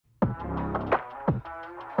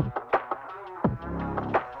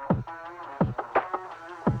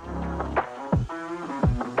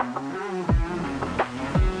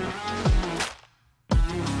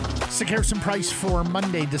Paterson Price for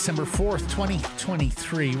Monday, December 4th,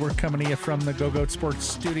 2023. We're coming to you from the Go-Goat Sports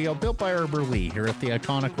Studio, built by Arbor Lee, here at the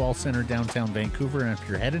iconic Wall Center, downtown Vancouver. And if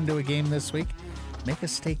you're heading to a game this week, make a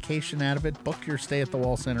staycation out of it. Book your stay at the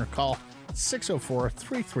Wall Center. Call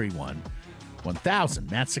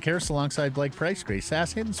 604-331-1000. Matt Sekeres alongside Blake Price, Grace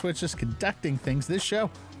Sass, Hidden Switches, conducting things. This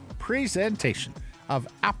show, presentation of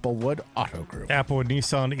Applewood Auto Group. Applewood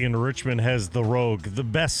Nissan in Richmond has the Rogue, the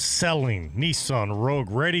best-selling Nissan Rogue,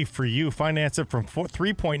 ready for you. Finance it from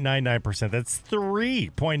 3.99%. That's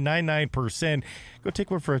 3.99%. Go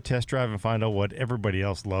take one for a test drive and find out what everybody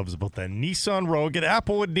else loves about that Nissan Rogue at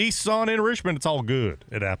Applewood Nissan in Richmond. It's all good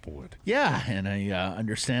at Applewood. Yeah, and I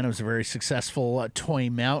understand it was a very successful Toy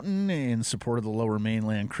Mountain in support of the Lower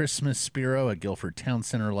Mainland Christmas Bureau at Guilford Town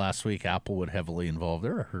Center last week. Applewood heavily involved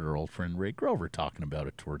there. I heard our old friend Ray Grover talking about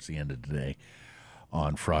it towards the end of the day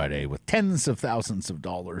on Friday, with tens of thousands of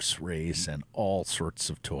dollars raised and all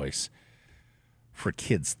sorts of toys for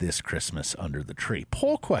kids this Christmas under the tree.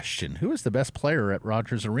 Poll question: who is the best player at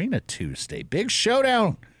Rogers Arena Tuesday? Big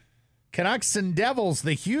showdown. Canucks and Devils,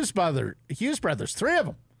 the Hughes brothers, three of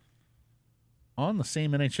them on the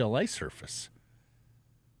same NHL ice surface.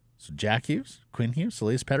 So Jack Hughes, Quinn Hughes,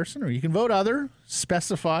 Elias Paterson, or you can vote other.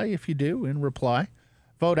 Specify if you do in reply.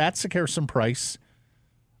 Vote at Sekeres Price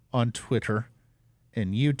on Twitter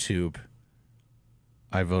and YouTube.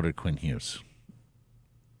 I voted Quinn Hughes.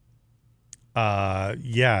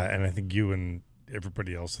 Yeah, and I think you and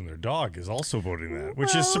everybody else and their dog is also voting that,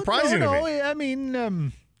 which is surprising to me. I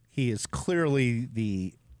mean, he is clearly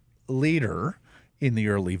the leader in the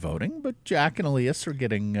early voting, but Jack and Elias are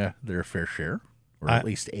getting their fair share, or at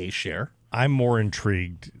least a share. I'm more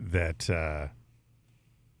intrigued that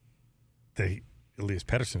Elias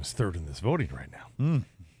Paterson is third in this voting right now.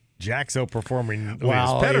 Jack's outperforming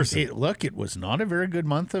Elias Paterson. It was not a very good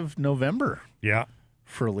month of November. Yeah.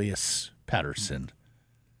 For Elias Paterson.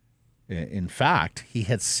 In fact, he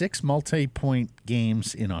had 6 multi-point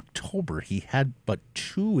games in October. He had but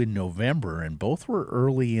 2 in November, and both were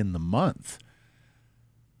early in the month.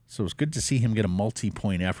 So it was good to see him get a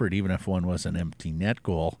multi-point effort, even if one was an empty net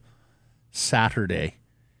goal, Saturday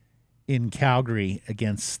in Calgary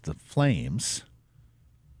against the Flames.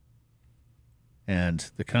 And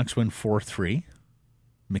the Canucks win 4-3.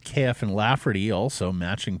 Mikheyev and Lafferty also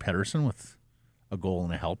matching Paterson with a goal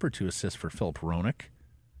and a helper, 2 assists for Filip Hronek.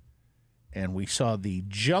 And we saw the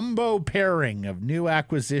jumbo pairing of new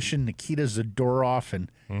acquisition Nikita Zadorov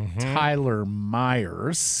and Tyler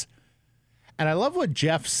Myers. And I love what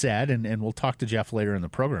Jeff said, and we'll talk to Jeff later in the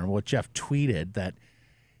program, what Jeff tweeted, that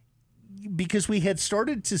because we had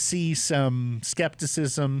started to see some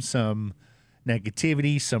skepticism, some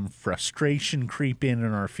negativity, some frustration creep in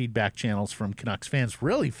our feedback channels from Canucks fans,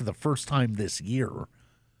 really for the first time this year.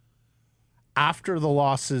 After the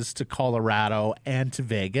losses to Colorado and to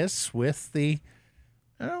Vegas, with the,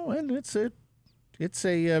 and it's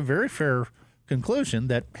a very fair conclusion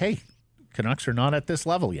that, hey, Canucks are not at this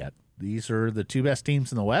level yet. These are the 2 best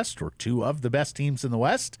teams in the West, or 2 of the best teams in the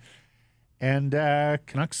West, and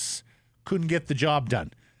Canucks couldn't get the job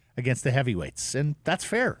done against the heavyweights, and that's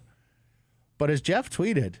fair. But as Jeff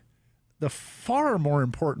tweeted, the far more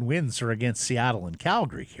important wins are against Seattle and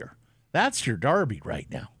Calgary here. That's your derby right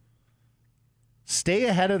now. Stay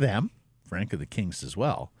ahead of them, Frank of the Kings as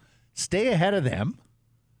well. Stay ahead of them.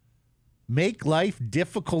 Make life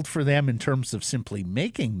difficult for them in terms of simply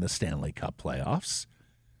making the Stanley Cup playoffs.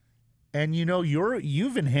 And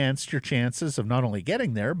you've enhanced your chances of not only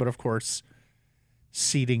getting there, but of course,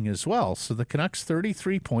 seeding as well. So the Canucks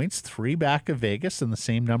 33 points, 3 back of Vegas, and the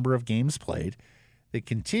same number of games played. They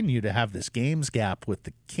continue to have this games gap with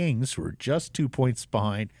the Kings, who are just 2 points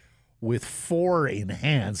behind, with 4 in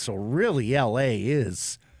hand. So really, LA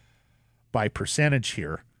is, by percentage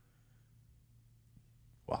here,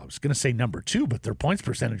 well, I was going to say number 2, but their points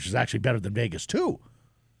percentage is actually better than Vegas too.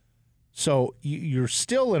 So you're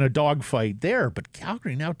still in a dogfight there, but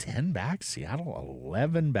Calgary now 10 back, Seattle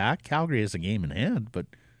 11 back. Calgary has a game in hand, but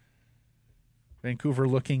Vancouver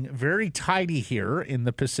looking very tidy here in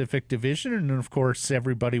the Pacific Division. And, of course,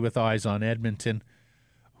 everybody with eyes on Edmonton,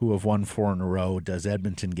 who have won 4 in a row. Does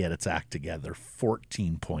Edmonton get its act together?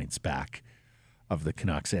 14 points back of the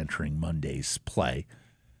Canucks entering Monday's play.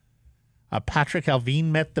 Patrick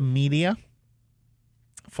Allvin met the media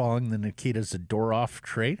following the Nikita Zadorov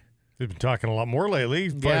trade. They've been talking a lot more lately.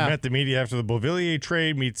 Probably met the media after the Beauvillier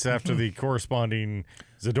trade, meets after the corresponding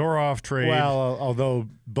Zadorov trade. Well, although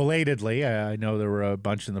belatedly, I know there were a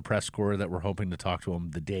bunch in the press corps that were hoping to talk to him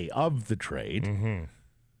the day of the trade.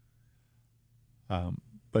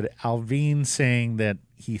 But Alvin saying that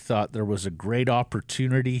he thought there was a great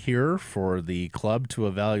opportunity here for the club to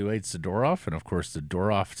evaluate Zadorov, and of course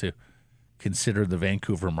Zadorov to consider the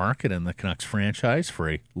Vancouver market and the Canucks franchise for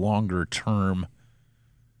a longer-term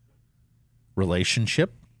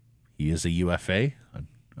relationship. He is a UFA, an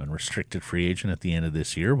unrestricted free agent at the end of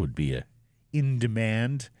this year, would be a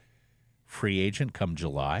in-demand free agent come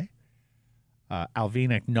July.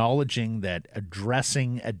 Alvin acknowledging that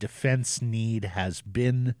addressing a defense need has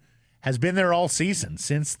been there all season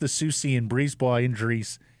since the Soucy and Brisebois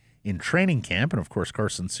injuries in training camp, and of course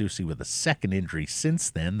Carson Soucy with a second injury since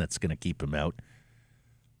then that's going to keep him out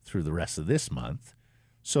through the rest of this month.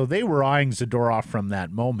 So they were eyeing Zadorov from that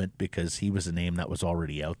moment because he was a name that was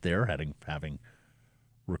already out there, having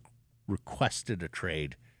requested a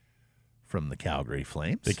trade from the Calgary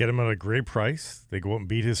Flames. They get him at a great price. They go out and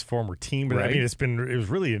beat his former team. But right. I mean, it was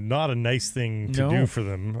really not a nice thing to do for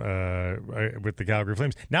them with the Calgary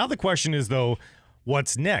Flames. Now the question is, though,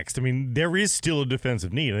 what's next? I mean, there is still a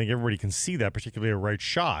defensive need. I think everybody can see that, particularly a right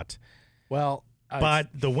shot. Well, but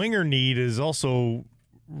the winger need is also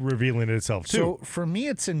revealing itself too. So for me,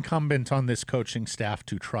 it's incumbent on this coaching staff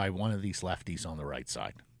to try one of these lefties on the right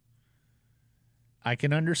side. I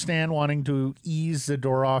can understand wanting to ease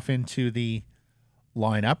Zadorov into the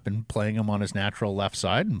lineup and playing him on his natural left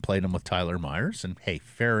side and playing him with Tyler Myers. And hey,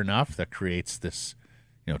 fair enough. That creates this,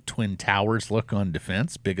 Twin Towers look on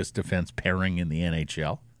defense, biggest defense pairing in the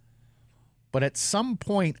NHL. But at some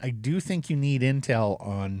point, I do think you need intel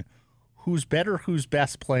on who's better, who's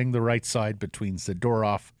best playing the right side between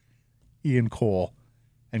Zadorov, Ian Cole,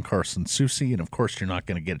 and Carson Soucy. And of course, you're not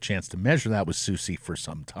going to get a chance to measure that with Soucy for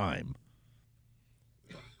some time.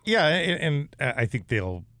 Yeah, and I think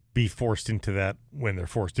they'll be forced into that when they're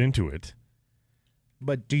forced into it.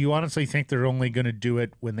 But do you honestly think they're only going to do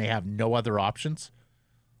it when they have no other options?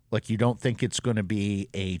 Like, you don't think it's going to be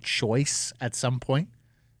a choice at some point?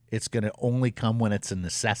 It's going to only come when it's a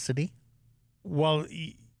necessity? Well,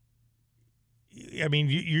 I mean,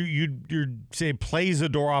 you'd say play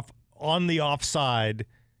Zadorov on the offside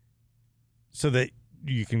so that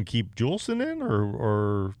you can keep Juleson in,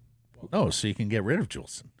 or no, so you can get rid of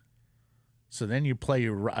Juleson. So then you play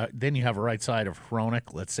then you have a right side of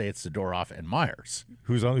Hronik. Let's say it's Zadorov and Myers.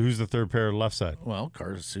 Who's the third pair of left side? Well,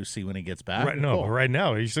 Carson Soucy when he gets back. Right, no, right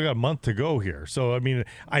now you still got a month to go here. So I mean,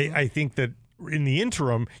 I think that in the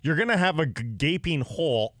interim you're going to have a gaping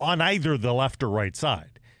hole on either the left or right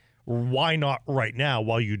side. Why not right now,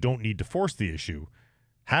 while you don't need to force the issue,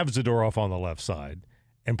 have Zadorov on the left side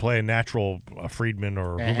and play a natural Friedman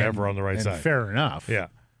or whomever on the right side? Fair enough. Yeah.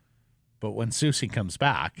 But when Soucy comes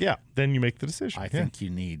back, then you make the decision. I think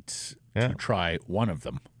you need to try one of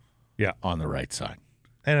them on the right side.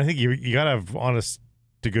 And I think you got to have honest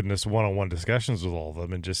to goodness one-on-one discussions with all of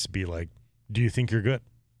them and just be like, do you think you're good?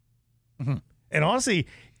 Mm-hmm. And honestly,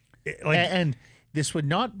 and this would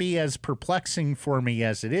not be as perplexing for me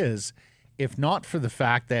as it is if not for the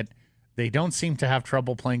fact that they don't seem to have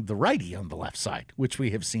trouble playing the righty on the left side, which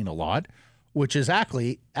we have seen a lot, which is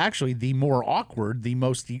actually the more awkward, the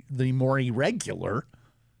more irregular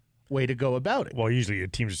way to go about it. Well, usually a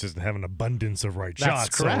team just doesn't have an abundance of right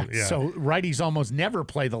shots. That's correct. So righties almost never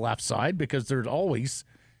play the left side because there's always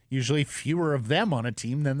usually fewer of them on a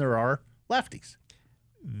team than there are lefties.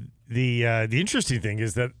 The interesting thing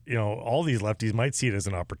is that all these lefties might see it as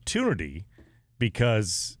an opportunity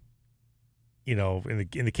because in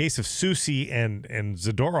the case of Soucy and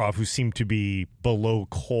Zadorov, who seem to be below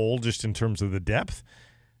Cole just in terms of the depth,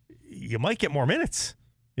 you might get more minutes.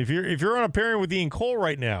 If you're on a pairing with Ian Cole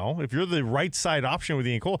right now, if you're the right side option with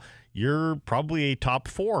Ian Cole, you're probably a top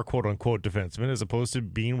 4 quote unquote defenseman as opposed to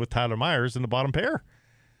being with Tyler Myers in the bottom pair.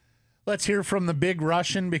 Let's hear from the big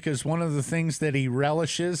Russian, because one of the things that he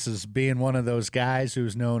relishes is being one of those guys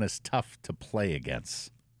who's known as tough to play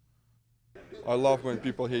against. I love when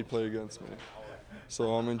people hate play against me.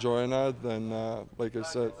 So I'm enjoying that. And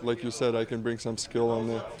like you said, I can bring some skill on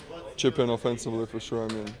the chip in offensively for sure.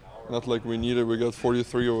 I mean, not like we need it. We got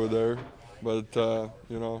 43 over there. But,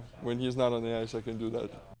 when he's not on the ice, I can do that.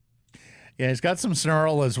 Yeah, he's got some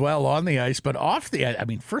snarl as well on the ice. But off the ice, I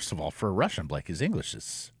mean, first of all, for a Russian, Blake, his English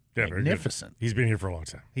is magnificent. He's been here for a long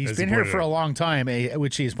time. He's been here for a long time,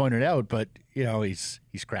 which he's pointed out. But, he's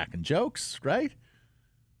cracking jokes, right?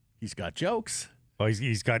 He's got jokes. Well,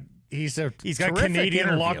 he's got Canadian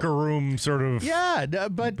interview. Locker room sort of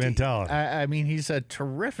mentality. I mean, he's a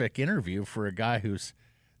terrific interview for a guy who's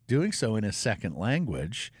doing so in his second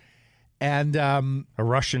language, and a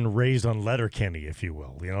Russian raised on Letterkenny, if you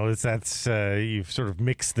will. That's you've sort of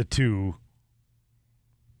mixed the two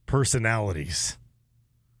personalities.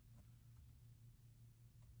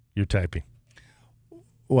 You're typing.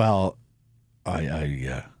 Well,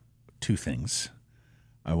 two things.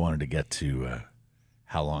 I wanted to get to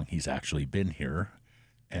how long he's actually been here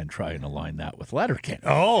and try and align that with Letterkenny.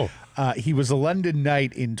 Oh. He was a London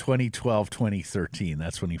Knight in 2012, 2013.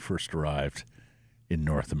 That's when he first arrived in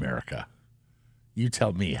North America. You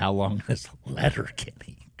tell me, how long has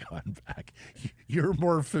Letterkenny gone back? You're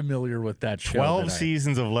more familiar with that show 12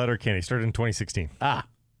 seasons of Letterkenny. Started in 2016.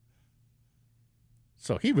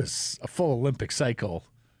 So he was a full Olympic cycle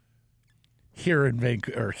here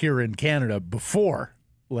in Canada before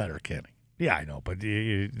Letterkenny. Yeah, I know, but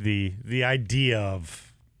the idea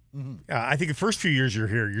of I think the first few years you're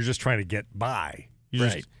here, you're just trying to get by.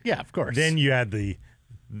 Right. Yeah, of course. Then you add the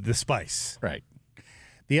spice. Right.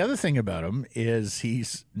 The other thing about him is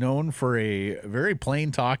he's known for a very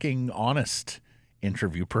plain-talking, honest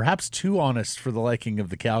interview, perhaps too honest for the liking of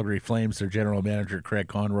the Calgary Flames, their general manager, Craig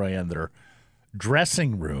Conroy, and their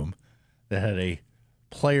dressing room that had a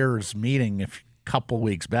players' meeting a couple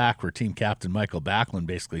weeks back where team captain Michael Backlund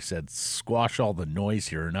basically said, squash all the noise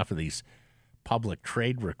here, enough of these public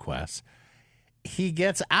trade requests. He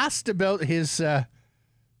gets asked about his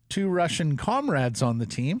two Russian comrades on the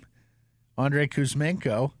team, Andrei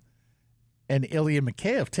Kuzmenko and Ilya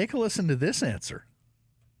Mikheyev. Take a listen to this answer.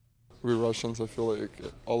 We Russians, I feel like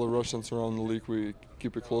all the Russians around the league, we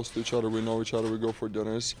keep it close to each other. We know each other. We go for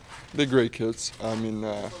dinners. They're great kids. I mean,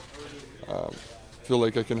 feel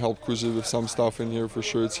like I can help Kuzi with some stuff in here for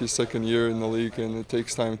sure. It's his second year in the league, and it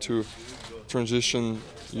takes time to transition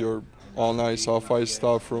your on-ice, off-ice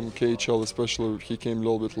stuff from KHL, especially if he came a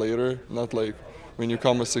little bit later. Not like when you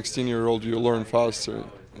come a 16-year-old, you learn faster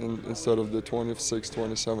instead of the 26,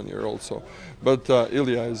 27-year-old. So, but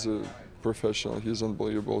Ilya is a professional. He's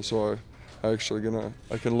unbelievable. So I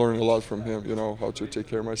can learn a lot from him. You know, how to take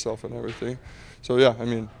care of myself and everything. So yeah, I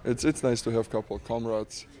mean, it's nice to have a couple of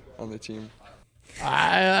comrades on the team.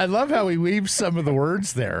 I love how he weaves some of the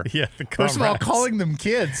words there. Yeah, First of all, calling them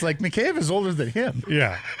kids. Like, Mikheyev is older than him.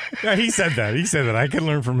 Yeah, he said that. He said that. I can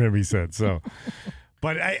learn from him, he said. So,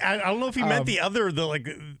 but I don't know if he meant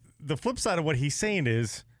the flip side of what he's saying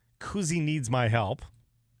is Kuzi needs my help.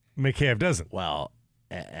 Mikheyev doesn't. Well,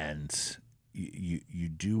 and you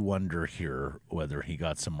do wonder here whether he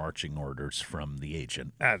got some marching orders from the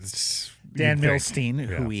agent. Dan Milstein,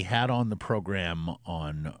 who we had on the program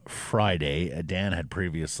on Friday. Dan had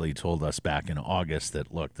previously told us back in August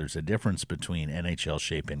that, look, there's a difference between NHL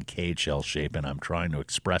shape and KHL shape, and I'm trying to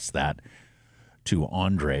express that to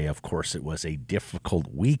Andre. Of course, it was a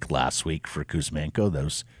difficult week last week for Kuzmenko,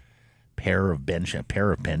 those pair of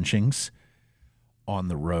benchings on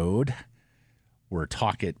the road where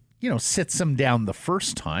Tocchet, sits him down the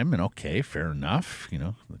first time, and okay, fair enough.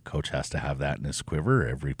 The coach has to have that in his quiver.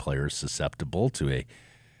 Every player is susceptible to a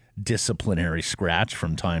disciplinary scratch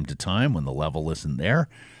from time to time when the level isn't there.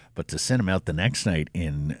 But to send him out the next night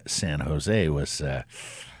in San Jose was,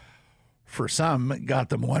 for some, got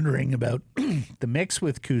them wondering about the mix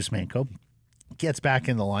with Kuzmenko. Gets back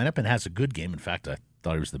in the lineup and has a good game. In fact, I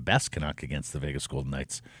thought he was the best Canuck against the Vegas Golden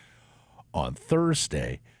Knights on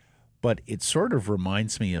Thursday. But it sort of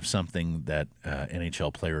reminds me of something that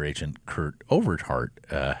NHL player agent Kurt Overhart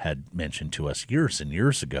had mentioned to us years and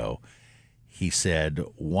years ago. He said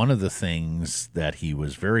one of the things that he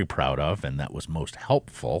was very proud of and that was most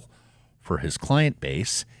helpful for his client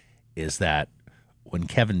base is that when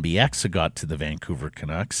Kevin Bieksa got to the Vancouver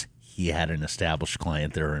Canucks, he had an established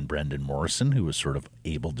client there in Brendan Morrison who was sort of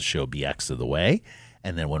able to show Bieksa the way.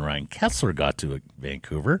 And then when Ryan Kessler got to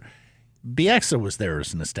Vancouver, Bieksa was there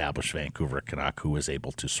as an established Vancouver Canuck who was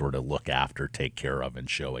able to sort of look after, take care of, and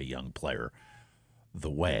show a young player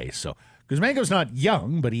the way. So Kuzmenko's not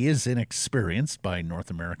young, but he is inexperienced by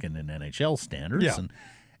North American and NHL standards. Yeah.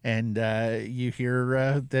 And you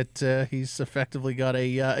hear that he's effectively got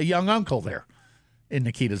a young uncle there in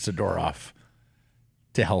Nikita Zadorov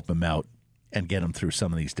to help him out and get him through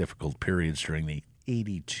some of these difficult periods during the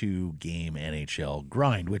 82-game NHL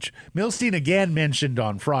grind, which Milstein again mentioned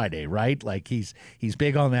on Friday, right? Like he's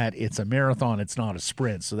big on that. It's a marathon, it's not a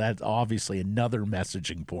sprint. So that's obviously another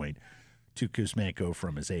messaging point to Kuzmenko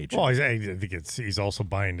from his agent. Well, I think he's also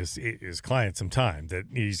buying his client some time, that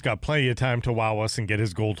he's got plenty of time to wow us and get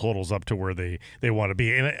his goal totals up to where they want to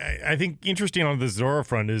be. And I think interesting on the Zadorov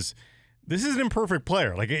front is this is an imperfect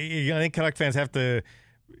player. Like, I think Canuck fans have to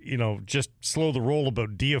just slow the roll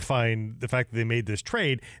about deifying the fact that they made this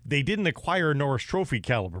trade. They didn't acquire a Norris Trophy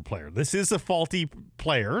caliber player. This is a faulty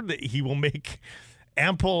player. He will make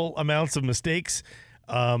ample amounts of mistakes.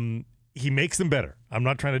 he makes them better. I'm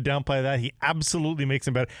not trying to downplay that. He absolutely makes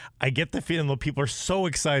them better. I get the feeling that people are so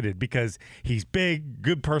excited because he's big,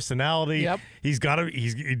 good personality. Yep. He's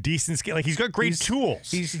a decent skill. Like, he's got great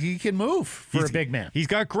tools. He can move for a big man. He's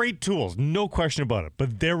got great tools, no question about it.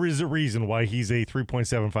 But there is a reason why he's a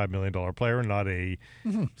 $3.75 million player and not a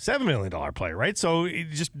 $7 million player, right? So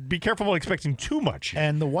just be careful about expecting too much.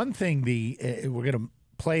 And the one thing we're going to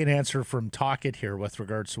play an answer from Talkit here with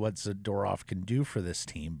regards to what Zadorov can do for this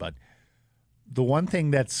team, but the one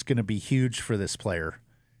thing that's going to be huge for this player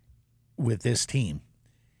with this team,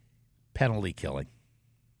 penalty killing.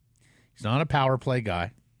 He's not a power play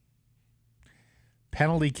guy.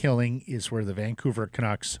 Penalty killing is where the Vancouver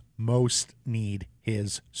Canucks most need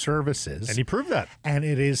his services. And he proved that. And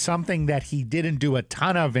it is something that he didn't do a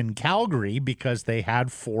ton of in Calgary because they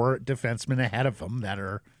had 4 defensemen ahead of him that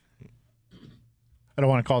are, I don't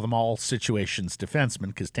want to call them all situations defensemen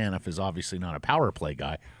because Tanev is obviously not a power play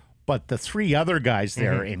guy. But the 3 other guys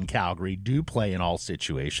there in Calgary do play in all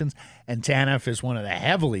situations, and Tanev is one of the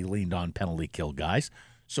heavily leaned on penalty kill guys.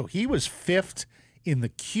 So he was 5th in the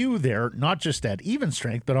queue there, not just at even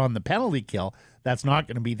strength, but on the penalty kill. That's not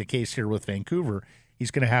going to be the case here with Vancouver.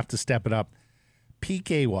 He's going to have to step it up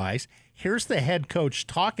PK-wise. Here's the head coach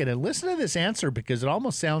talking, and listen to this answer because it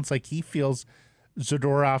almost sounds like he feels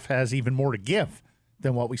Zadorov has even more to give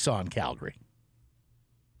than what we saw in Calgary.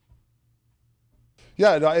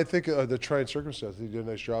 Yeah, no, I think the trying circumstance, he did a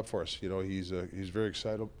nice job for us. You know, he's very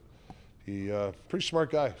excited. Pretty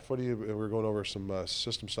smart guy. Funny, we were going over some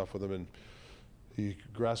system stuff with him, and he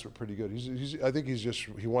grasped it pretty good. I think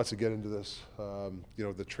he wants to get into this. You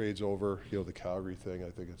know, the trade's over. You know, the Calgary thing. I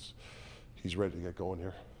think he's ready to get going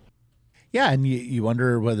here. Yeah, and you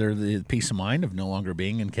wonder whether the peace of mind of no longer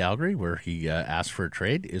being in Calgary, where he asked for a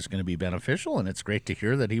trade, is going to be beneficial. And it's great to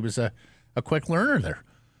hear that he was a quick learner there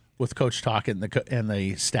with Coach Talkit and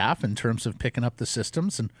the staff in terms of picking up the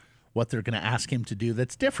systems and what they're going to ask him to do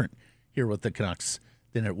that's different here with the Canucks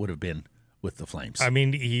than it would have been with the Flames. I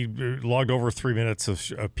mean, he logged over 3 minutes of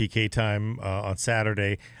PK time on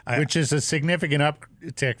Saturday. Which is a significant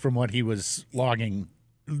uptick from what he was logging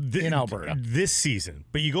in Alberta this season.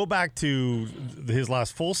 But you go back to his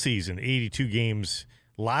last full season, 82 games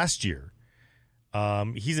last year.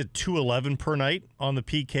 He's at 211 per night on the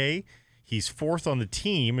PK. He's 4th on the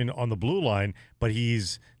team and on the blue line, but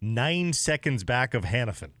he's 9 seconds back of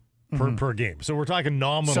Hanifin per game. So we're talking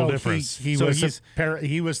nominal difference. He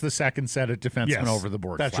was the second set of defensemen over the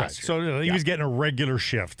board. That's right. Year. So he was getting a regular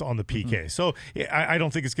shift on the PK. So I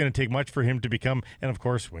don't think it's going to take much for him to become. And of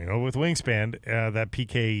course, we know with Wingspan that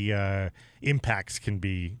PK impacts can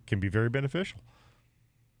be very beneficial.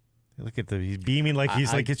 Look at he's beaming like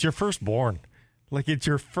like it's your firstborn, like it's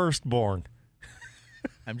your firstborn.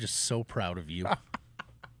 I'm just so proud of you.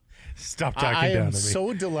 Stop talking down to me. I am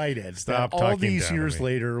so delighted that all these years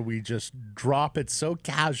later we just drop it so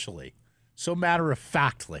casually, so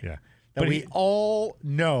matter-of-factly, that we all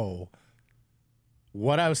know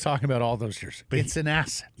what I was talking about all those years. But it's an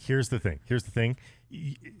asset. Here's the thing.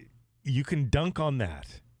 You can dunk on that.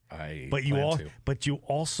 But you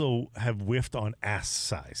also have whiffed on ass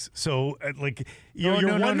size. So you're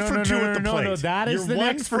 1 for 2 at the plate. No, that is the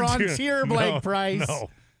next frontier, Blake Price. No.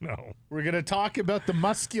 We're going to talk about the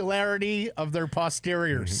muscularity of their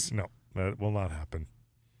posteriors. No, that will not happen.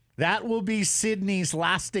 That will be Sydney's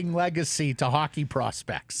lasting legacy to hockey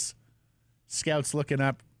prospects. Scouts looking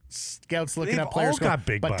up players. Got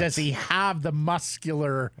big but butts. Does he have the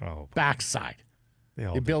muscular backside?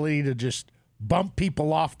 The ability to just bump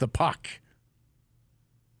people off the puck.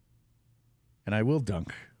 And I will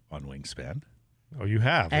dunk on Wingspan. Oh, you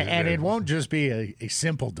have. And it won't just be a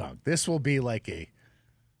simple dunk. This will be like a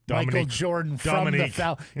Michael Jordan from the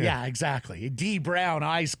foul. Yeah, exactly. A D. Brown,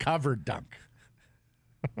 eyes covered dunk.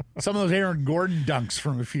 Some of those Aaron Gordon dunks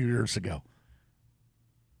from a few years ago.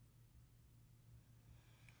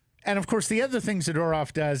 And, of course, the other thing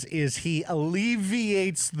Zadorov does is he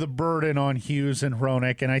alleviates the burden on Hughes and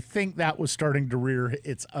Hronek, and I think that was starting to rear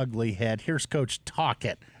its ugly head. Here's Coach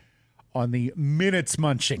Talkit on the minutes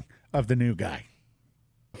munching of the new guy.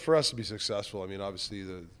 For us to be successful, I mean, obviously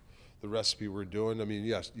the recipe we're doing, I mean,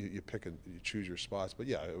 yes, you pick and you choose your spots, but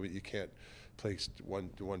yeah, you can't play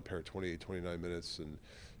one pair 28, 29 minutes and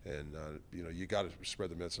you got to spread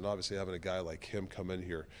the minutes. And obviously having a guy like him come in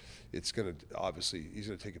here, he's going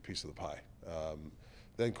to take a piece of the pie.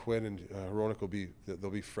 Then Quinn and Hronek they'll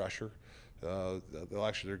be fresher. I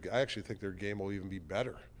actually think their game will even be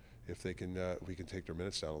better if we can take their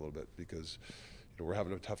minutes down a little bit because we're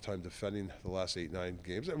having a tough time defending the last 8-9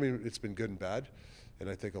 games. I mean, it's been good and bad. And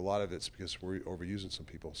I think a lot of it's because we're overusing some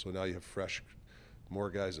people. So now you have more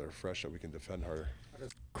guys that are fresh that we can defend harder.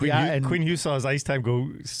 Quinn Hughes saw his ice time go,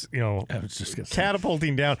 I was just gonna say.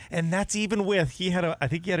 catapulting down, and that's even with I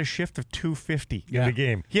think he had a shift of 250 in the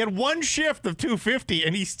game. He had one shift of 250,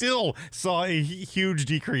 and he still saw a huge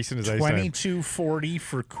decrease in his ice time. 22:40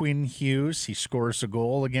 for Quinn Hughes. He scores a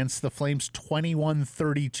goal against the Flames.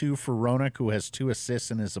 21:32 for Roenick, who has 2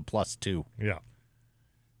 assists and is a +2. Yeah.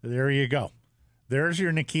 There you go. There's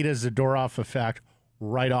your Nikita Zadorov effect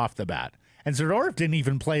right off the bat. And Zadorov didn't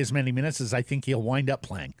even play as many minutes as I think he'll wind up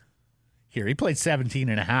playing. Here, he played 17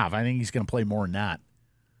 and a half. I think he's going to play more than that.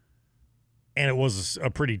 And it was a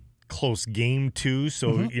pretty close game, too.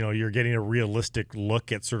 So, you're getting a realistic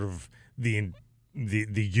look at sort of the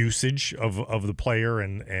usage of the player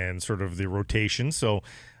and sort of the rotation. So,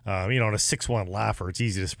 on a 6-1 laugher, it's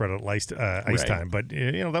easy to spread out ice time. But,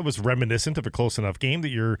 that was reminiscent of a close enough game that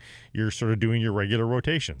you're sort of doing your regular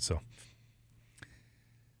rotation. So,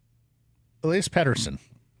 Elias Paterson,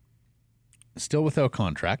 still without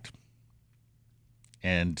contract.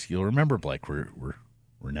 And you'll remember, Blake, we're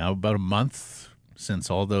now about a month since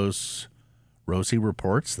all those rosy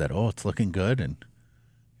reports that, it's looking good and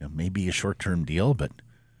maybe a short-term deal, but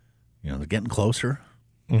they're getting closer.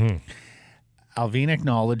 Mm-hmm. Alvin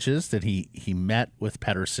acknowledges that he met with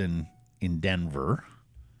Paterson in Denver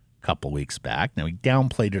a couple weeks back. Now, he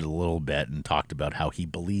downplayed it a little bit and talked about how he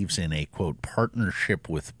believes in a, quote, partnership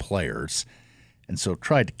with players, and so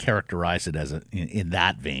tried to characterize it as in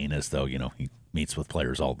that vein, as though, he meets with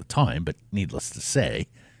players all the time. But needless to say,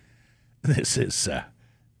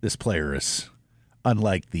 this player is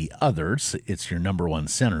unlike the others. It's your number one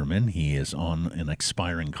centerman. He is on an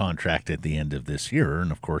expiring contract at the end of this year,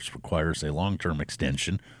 and of course requires a long-term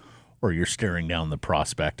extension, or you're staring down the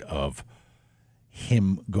prospect of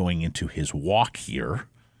him going into his walk year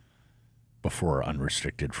before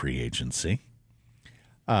unrestricted free agency.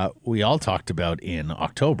 We all talked about in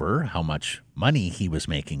October how much money he was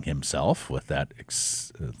making himself with that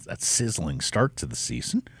sizzling start to the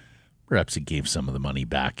season. Perhaps he gave some of the money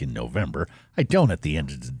back in November. I don't, at the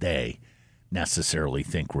end of the day, necessarily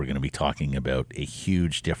think we're going to be talking about a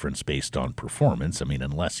huge difference based on performance. I mean,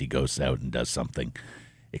 unless he goes out and does something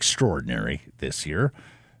extraordinary this year,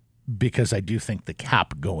 because I do think the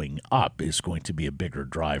cap going up is going to be a bigger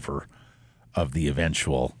driver of the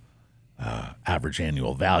eventual average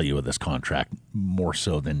annual value of this contract, more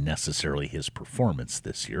so than necessarily his performance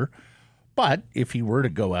this year. But if he were to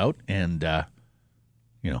go out and,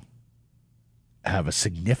 have a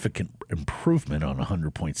significant improvement on a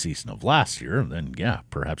 100-point season of last year, then,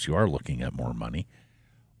 perhaps you are looking at more money.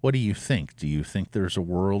 What do you think? Do you think there's a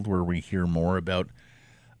world where we hear more about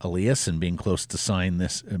Elias and being close to sign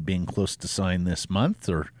this month,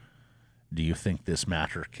 or do you think this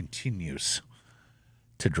matter continues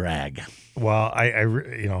to drag? Well,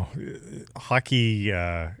 hockey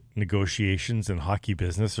negotiations and hockey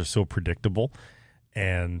business are so predictable,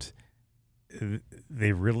 and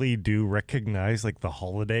they really do recognize like the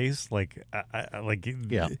holidays.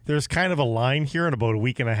 There's kind of a line here in about a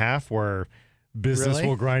week and a half where business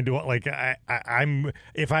will grind to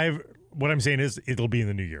what I'm saying is it'll be in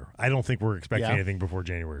the new year. I don't think we're expecting anything before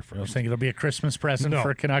January 1st. I think it'll be a Christmas present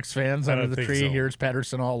for Canucks fans under the tree. So. Here's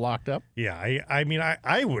Paterson all locked up. Yeah,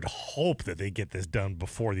 I would hope that they get this done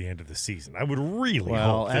before the end of the season. I would really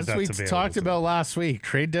hope that as we talked about last week,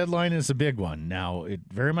 trade deadline is a big one. Now, it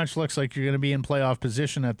very much looks like you're going to be in playoff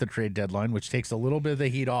position at the trade deadline, which takes a little bit of the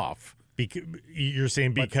heat off. You're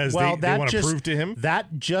saying because they want to prove to him?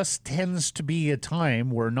 That just tends to be a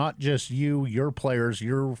time where not just your players,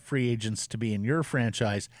 your free agents to be in your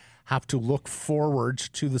franchise have to look forward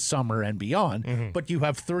to the summer and beyond, but you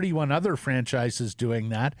have 31 other franchises doing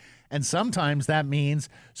that, and sometimes that means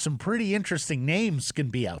some pretty interesting names can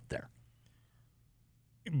be out there.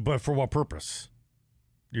 But for what purpose?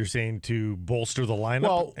 You're saying to bolster the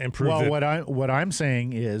lineup and prove that? What I'm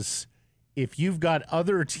saying is, if you've got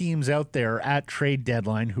other teams out there at trade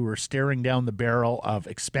deadline who are staring down the barrel of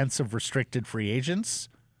expensive restricted free agents,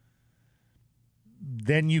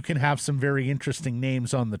 then you can have some very interesting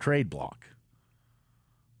names on the trade block.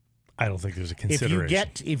 I don't think there's a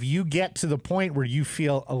consideration. If you get to the point where you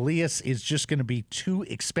feel Elias is just going to be too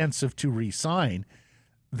expensive to re-sign,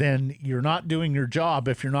 then you're not doing your job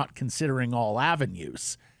if you're not considering all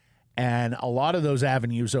avenues. And a lot of those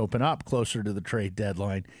avenues open up closer to the trade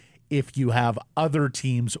deadline if you have other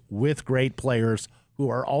teams with great players who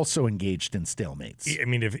are also engaged in stalemates. I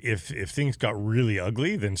mean, if things got really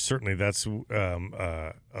ugly, then certainly that's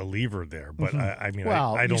a lever there. But I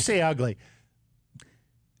don't. You say ugly.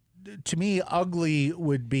 To me, ugly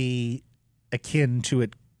would be akin to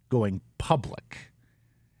it going public.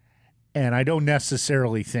 And I don't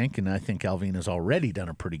necessarily think, and I think Alvin has already done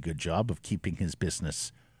a pretty good job of keeping his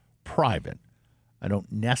business private. I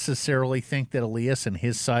don't necessarily think that Elias and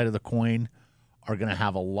his side of the coin are going to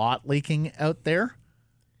have a lot leaking out there.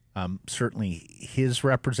 Certainly his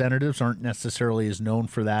representatives aren't necessarily as known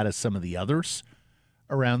for that as some of the others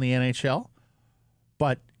around the NHL.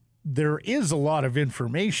 But there is a lot of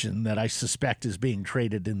information that I suspect is being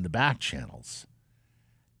traded in the back channels.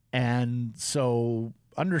 And so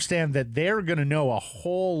understand that they're going to know a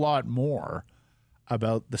whole lot more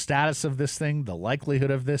about the status of this thing, the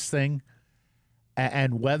likelihood of this thing,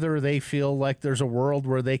 and whether they feel like there's a world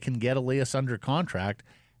where they can get Elias under contract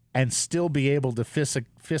and still be able to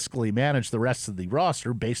fiscally manage the rest of the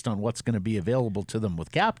roster based on what's going to be available to them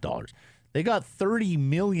with cap dollars. They got $30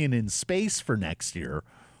 million in space for next year,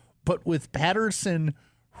 but with Paterson,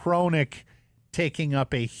 Hronek taking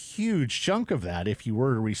up a huge chunk of that if you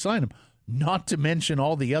were to re-sign him, not to mention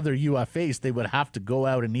all the other UFAs they would have to go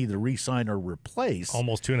out and either re-sign or replace.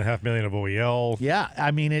 Almost $2.5 million of OEL. Yeah,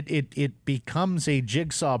 I mean, it becomes a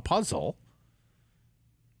jigsaw puzzle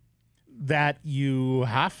that you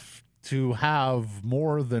have to have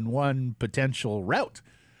more than one potential route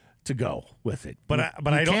to go with it. But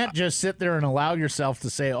I don't, can't just sit there and allow yourself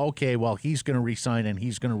to say, okay, well, he's going to re-sign and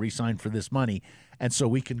he's going to re-sign for this money, and so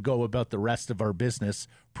we can go about the rest of our business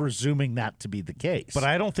presuming that to be the case. But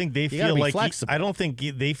I don't think they feel like I don't think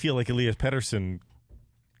they feel like Elias Pettersson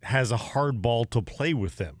has a hard ball to play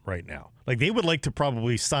with them right now. Like, they would like to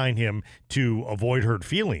probably sign him to avoid hurt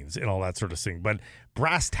feelings and all that sort of thing. But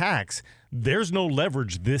brass tacks, there's no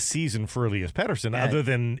leverage this season for Elias Pettersson other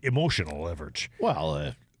than emotional leverage.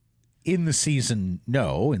 Well, in the season,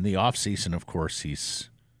 no. In the offseason, of course, he's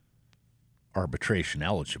arbitration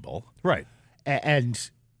eligible. Right. And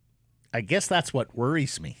I guess that's what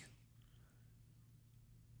worries me.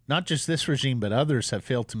 Not just this regime, but others have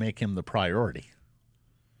failed to make him the priority.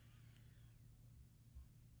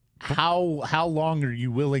 How long are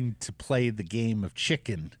you willing to play the game of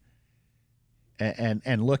chicken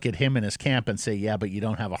and look at him in his camp and say, yeah, but you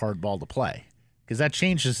don't have a hard ball to play? Because that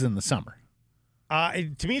changes in the summer.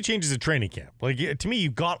 To me, it changes at training camp. Like, to me,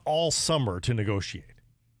 you got all summer to negotiate.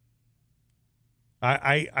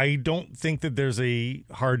 I don't think that there's a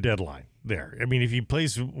hard deadline there. I mean, if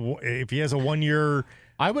he has a 1 year,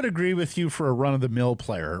 I would agree with you for a run-of-the-mill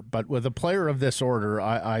player, but with a player of this order,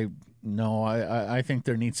 I think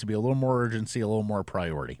there needs to be a little more urgency, a little more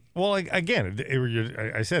priority. Well, again,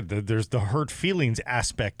 I said that there's the hurt feelings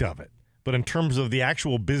aspect of it. But in terms of the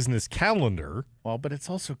actual business calendar... Well, but it's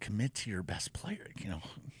also commit to your best player, you know.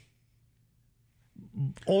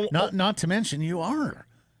 Not to mention you are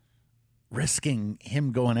risking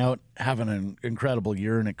him going out, having an incredible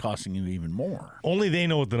year, and it costing you even more. Only they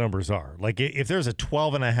know what the numbers are. Like, if there's a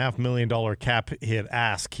 $12.5 million cap hit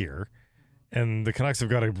ask here, and the Canucks have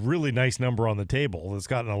got a really nice number on the table that's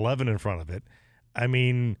got an 11 in front of it, I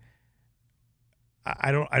mean...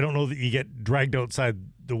 I don't know that you get dragged outside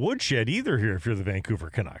the woodshed either here if you're the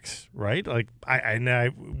Vancouver Canucks, right? Like,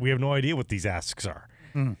 we have no idea what these asks are.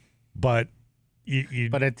 But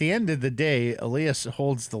but at the end of the day, Elias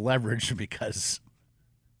holds the leverage because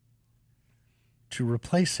to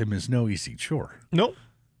replace him is no easy chore. No,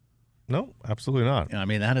 absolutely not. I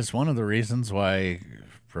mean, that is one of the reasons why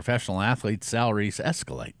professional athletes' salaries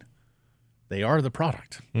escalate. They are the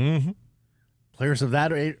product. Mm-hmm. Players of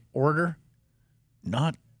that order,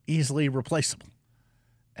 not easily replaceable.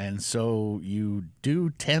 And so you do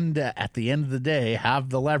tend to, at the end of the day, have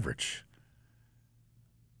the leverage.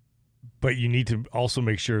 But you need to also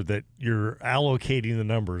make sure that you're allocating the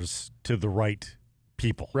numbers to the right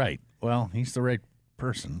people. Right. Well, he's the right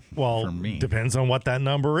person for me. Depends on what that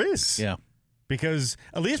number is. Yeah. Because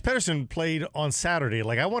Elias Pettersson played on Saturday.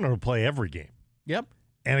 Like, I want him to play every game. Yep.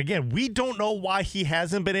 And again, we don't know why he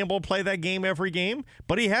hasn't been able to play that game every game,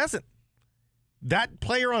 but he hasn't. That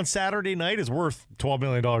player on Saturday night is worth $12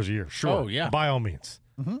 million a year. Sure. Oh, yeah. By all means.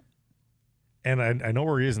 Mm-hmm. And I know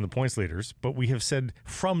where he is in the points leaders, but we have said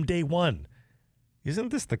from day one, isn't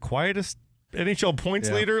this the quietest NHL points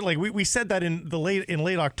leader? Like, we said that in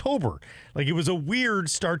late October. Like, it was a weird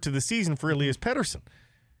start to the season for Elias Pettersson.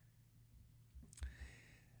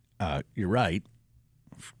 You're right.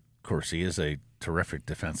 Of course, he is a terrific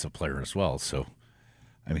defensive player as well. So,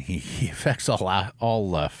 I mean, he affects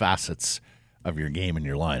all facets of your game and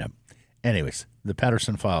your lineup. Anyways, the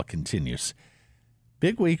Paterson file continues.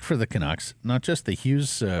 Big week for the Canucks. Not just the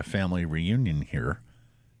Hughes family reunion here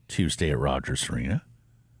Tuesday at Rogers Arena.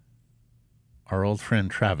 Our old friend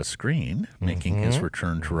Travis Green making his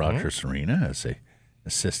return to Rogers Arena as a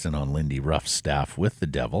assistant on Lindy Ruff's staff with the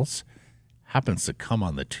Devils. Happens to come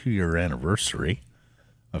on the 2-year anniversary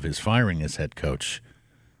of his firing as head coach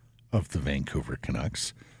of the Vancouver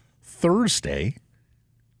Canucks. Thursday,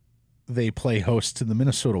 they play host to the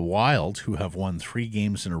Minnesota Wild, who have won 3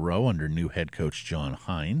 games in a row under new head coach John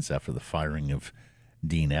Hines after the firing of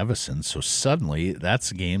Dean Evison. So suddenly,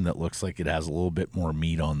 that's a game that looks like it has a little bit more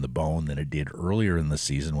meat on the bone than it did earlier in the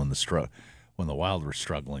season when the Wild were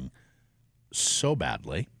struggling so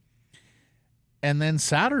badly. And then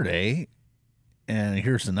Saturday, and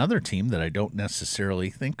here's another team that I don't necessarily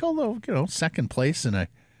think, although, second place in a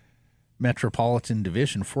Metropolitan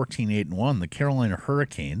Division, 14-8-1, the Carolina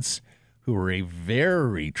Hurricanes, who were a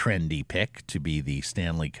very trendy pick to be the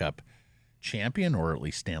Stanley Cup champion, or at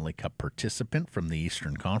least Stanley Cup participant from the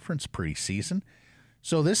Eastern Conference preseason.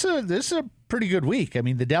 So this is a pretty good week. I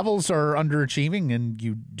mean, the Devils are underachieving, and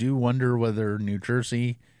you do wonder whether New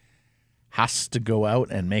Jersey has to go out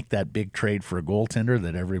and make that big trade for a goaltender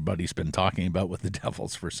that everybody's been talking about with the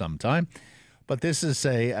Devils for some time. But this is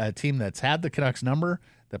a team that's had the Canucks number,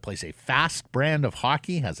 that plays a fast brand of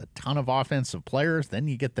hockey, has a ton of offensive players. Then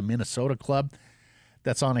you get the Minnesota club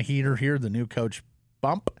that's on a heater here, the new coach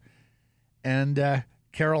Bump, and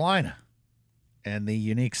Carolina and the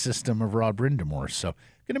unique system of Rod Brindamore. So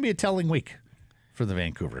going to be a telling week for the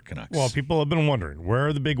Vancouver Canucks. Well, people have been wondering, where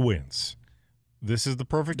are the big wins? This is the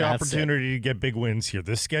perfect opportunity to get big wins here.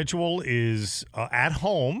 This schedule is at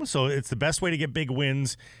home, so it's the best way to get big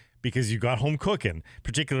wins because you got home cooking,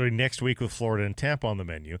 particularly next week with Florida and Tampa on the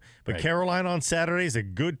menu. But right. Carolina on Saturday is a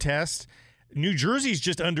good test. New Jersey's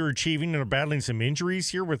just underachieving and are battling some injuries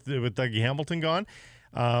here with Dougie Hamilton gone.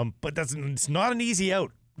 But it's not an easy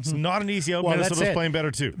out. It's not an easy out. Well, Minnesota's playing better,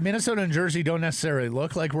 too. Minnesota and Jersey don't necessarily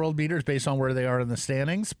look like world beaters based on where they are in the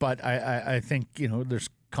standings, but I think, there's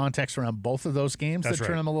context around both of those games that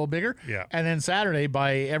turn them a little bigger. Yeah. And then Saturday,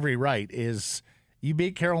 by every right, is you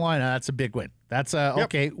beat Carolina. That's a big win. That's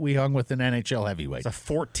okay, we hung with an NHL heavyweight. It's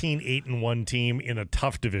a 14-8-1 team in a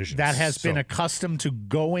tough division. That has been accustomed to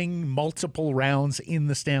going multiple rounds in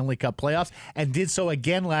the Stanley Cup playoffs and did so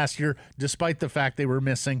again last year, despite the fact they were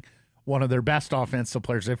missing one of their best offensive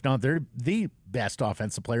players, if not the best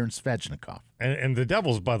offensive player in Svechnikov. And the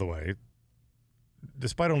Devils, by the way,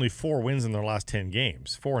 despite only 4 wins in their last 10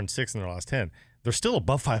 games, 4 and 6 in their last 10, they're still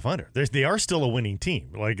above 500. They are still a winning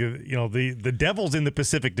team. Like, the Devils in the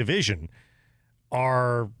Pacific Division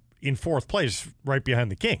are in 4th place right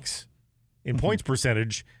behind the Kings. In points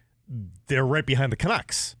percentage, they're right behind the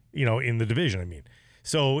Canucks, in the division, I mean.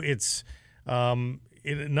 So it's none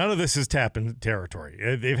of this is tap-in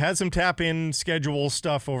territory. They've had some tap-in schedule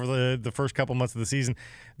stuff over the first couple months of the season.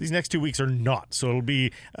 These next 2 weeks are not. So it'll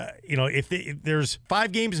be, if there's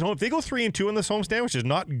 5 games at home, if they go 3-2 in this homestand, which is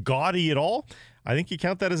not gaudy at all, I think you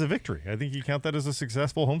count that as a victory. I think you count that as a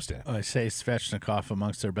successful homestand. I say Svechnikov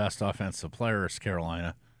amongst their best offensive players,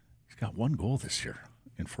 Carolina. He's got 1 goal this year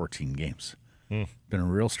in 14 games. Been a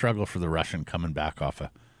real struggle for the Russian coming back off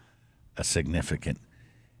a significant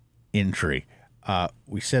injury.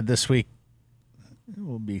 We said this week it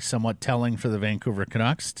will be somewhat telling for the Vancouver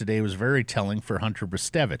Canucks. Today was very telling for Hunter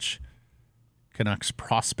Brzustewicz, Canucks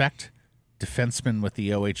prospect, defenseman with the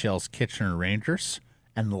OHL's Kitchener Rangers,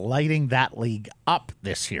 and lighting that league up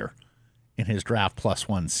this year in his Draft Plus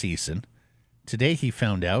One season. Today he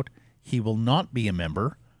found out he will not be a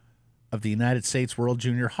member of the United States World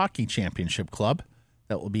Junior Hockey Championship Club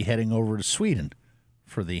that will be heading over to Sweden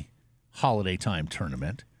for the holiday time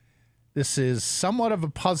tournament. This is somewhat of a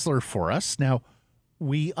puzzler for us. Now,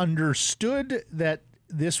 we understood that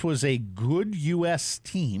this was a good U.S.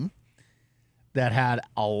 team that had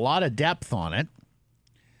a lot of depth on it,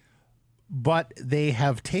 but they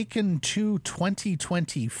have taken 2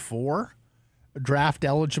 2024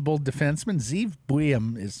 draft-eligible defensemen. Zeev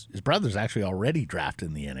Buium, his brother's actually already drafted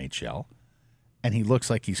in the NHL, and he looks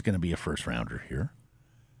like he's going to be a first-rounder here.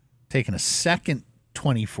 Taken a second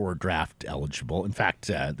 24 draft eligible. In fact,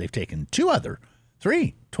 they've taken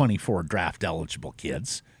 3 24 draft eligible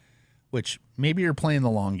kids, which maybe you're playing the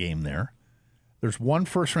long game there. There's 1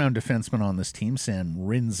 first-round defenseman on this team, Sam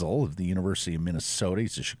Rinzel of the University of Minnesota.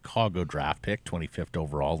 He's a Chicago draft pick, 25th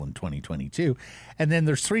overall in 2022. And then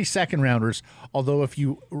there's 3 second-rounders, although if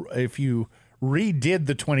you redid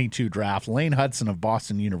the 22 draft, Lane Hudson of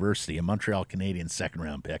Boston University, a Montreal Canadiens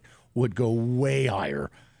second-round pick, would go way higher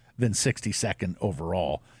than 62nd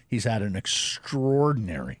overall. He's had an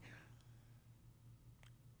extraordinary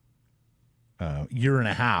year and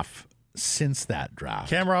a half since that draft.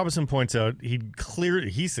 Cam Robinson points out he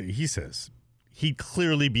says he'd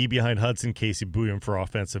clearly be behind Hudson, Casey, Buium for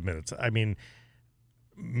offensive minutes. I mean,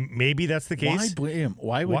 maybe that's the case. Why Buium?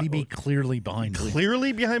 Why would he be clearly behind Buium?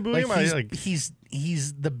 Clearly behind Buium?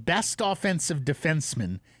 He's the best offensive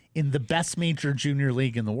defenseman in the best major junior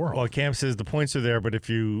league in the world. Well, Cam says the points are there, but if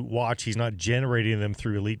you watch, he's not generating them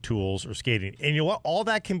through elite tools or skating. And you know what? All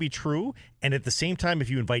that can be true. And at the same time, if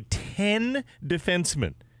you invite 10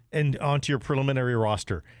 defensemen and onto your preliminary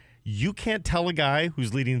roster, you can't tell a guy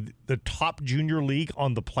who's leading the top junior league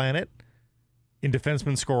on the planet in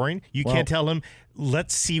defenseman scoring, you can't tell him,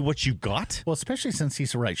 let's see what you got. Well, especially since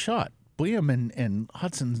he's a right shot. William and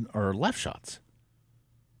Hudson are left shots.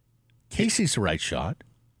 Casey's a right shot.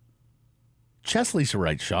 Chesley's a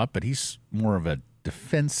right shot, but he's more of a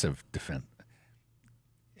defensive defense.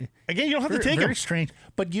 Again, you don't have to take him. Very strange.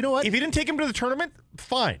 But you know what? If you didn't take him to the tournament,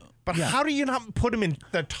 fine. But how do you not put him in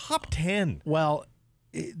the top 10? Well,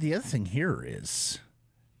 the other thing here is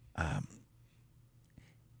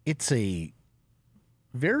it's a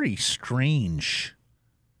very strange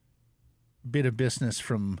bit of business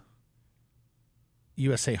from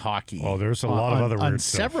USA Hockey. Oh, there's a lot of other weird on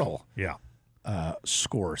stuff. Several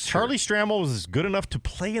scores. Charlie Strammel was good enough to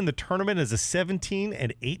play in the tournament as a 17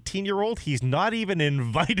 and 18-year-old. He's not even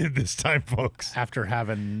invited this time, folks. After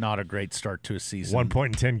having not a great start to a season. 1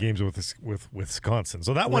 point in 10 games with Wisconsin.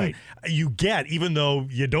 So that one you get, even though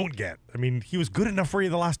you don't get. I mean, he was good enough for you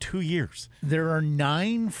the last 2 years. There are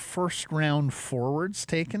 9 first-round forwards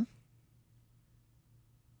taken,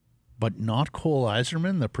 but not Cole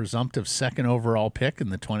Yzerman, the presumptive second overall pick in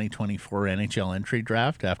the 2024 NHL entry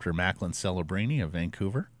draft after Macklin Celebrini of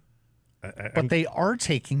Vancouver. But they are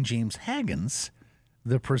taking James Haggins,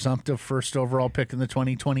 the presumptive first overall pick in the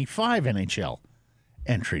 2025 NHL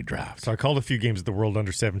entry draft. So I called a few games at the World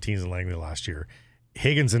Under-17s in Langley last year.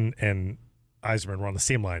 Higgins and Yzerman were on the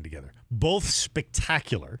same line together. Both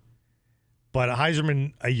spectacular, but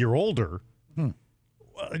Yzerman, a year older,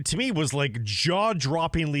 to me was like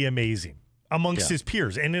jaw-droppingly amazing amongst his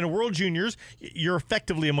peers. And in a World Juniors, you're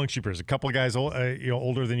effectively amongst your peers. A couple of guys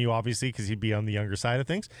older than you, obviously, because he'd be on the younger side of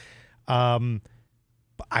things. But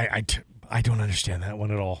I don't understand that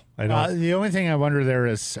one at all. I don't. The only thing I wonder there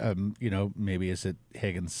is, maybe is it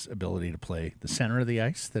Higgins' ability to play the center of the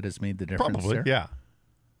ice that has made the difference Probably, there?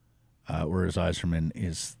 yeah. Whereas Yzerman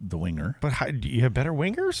is the winger. But do you have better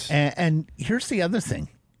wingers? And here's the other thing.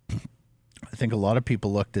 I think a lot of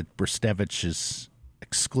people looked at Bristevich's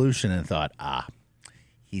exclusion and thought,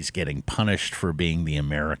 he's getting punished for being the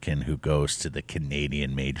American who goes to the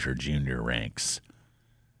Canadian major junior ranks.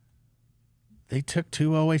 They took 2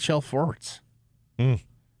 OHL forwards.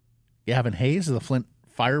 Gavin Hayes of the Flint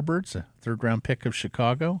Firebirds, a third-round pick of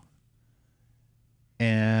Chicago,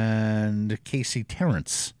 and Casey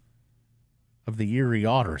Terrence of the Erie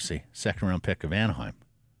Otters, a second-round pick of Anaheim.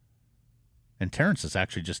 And Terrence is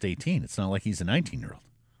actually just 18. It's not like he's a 19-year-old.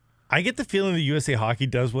 I get the feeling that USA Hockey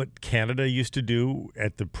does what Canada used to do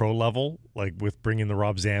at the pro level, like with bringing the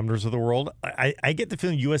Rob Zamners of the world. I get the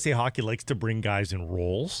feeling USA Hockey likes to bring guys in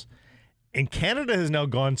roles. And Canada has now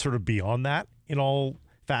gone sort of beyond that in all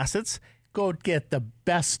facets. Go get the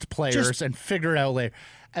best players and figure it out later.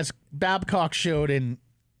 As Babcock showed in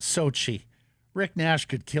Sochi, Rick Nash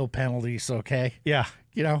could kill penalties, okay? Yeah.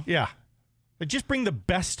 Yeah. But just bring the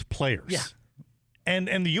best players. Yeah. And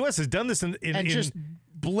the U.S. has done this in just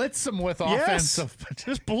blitz them with offensive.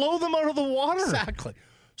 Just blow them out of the water. Exactly.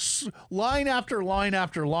 Line after line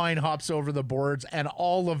after line hops over the boards, and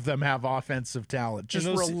all of them have offensive talent. Just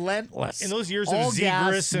relentless. In those years all of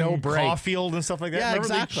gas, Zegras no and break. Caulfield and stuff like that, Yeah, remember,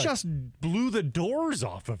 exactly. they just blew the doors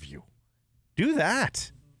off of you. Do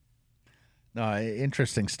that. No,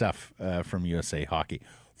 interesting stuff from USA Hockey.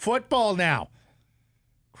 Football now.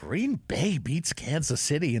 Green Bay beats Kansas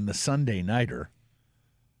City in the Sunday Nighter.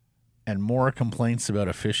 And more complaints about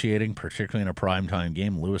officiating, particularly in a primetime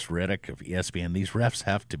game. Louis Riddick of ESPN. These refs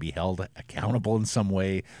have to be held accountable in some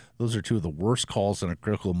way. Those are 2 of the worst calls in a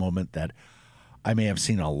critical moment that I may have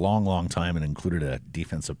seen in a long, long time, and included a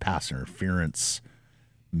defensive pass interference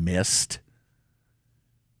missed.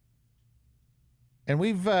 And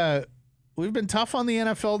we've been tough on the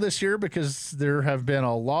NFL this year because there have been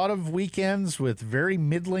a lot of weekends with very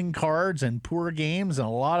middling cards and poor games and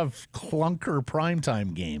a lot of clunker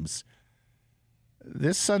primetime games.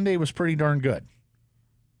 This Sunday was pretty darn good.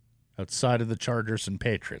 Outside of the Chargers and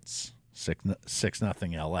Patriots,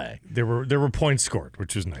 6-0 LA. There were points scored,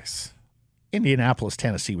 which was nice. Indianapolis,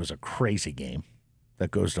 Tennessee was a crazy game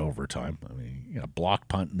that goes to overtime. I mean, you got a block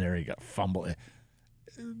punt in there, you got fumble.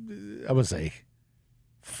 That was a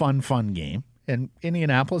fun game. And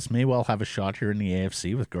Indianapolis may well have a shot here in the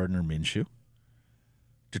AFC with Gardner Minshew.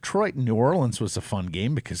 Detroit and New Orleans was a fun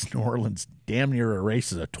game because New Orleans damn near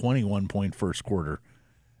erases a 21-point first quarter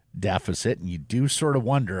deficit. And you do sort of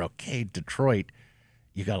wonder, okay, Detroit,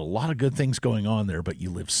 You got a lot of good things going on there, but you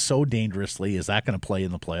live so dangerously. Is that going to play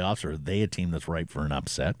in the playoffs, or are they a team that's ripe for an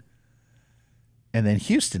upset? And then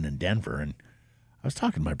Houston and Denver. And I was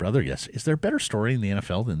talking to my brother yesterday. Is there a better story in the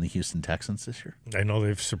NFL than the Houston Texans this year? I know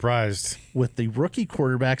they've surprised. With the rookie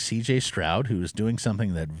quarterback, C.J. Stroud, who is doing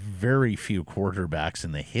something that very few quarterbacks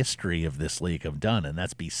in the history of this league have done, and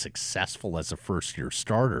that's be successful as a first-year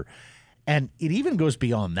starter. And it even goes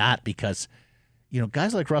beyond that because,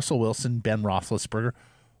 guys like Russell Wilson, Ben Roethlisberger,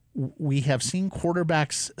 we have seen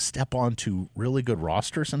quarterbacks step onto really good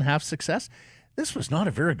rosters and have success. This was not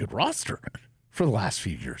a very good roster for the last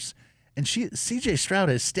few years. And C.J. Stroud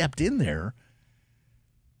has stepped in there.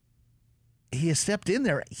 He has stepped in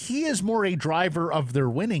there. He is more a driver of their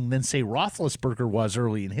winning than, say, Roethlisberger was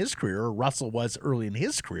early in his career, or Russell was early in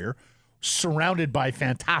his career, surrounded by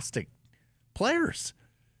fantastic players.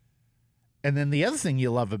 And then the other thing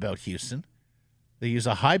you love about Houston, they use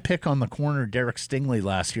a high pick on the corner, Derek Stingley,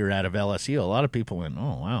 last year out of LSU. A lot of people went,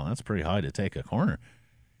 oh, wow, that's pretty high to take a corner.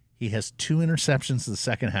 He has 2 interceptions in the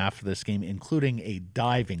second half of this game, including a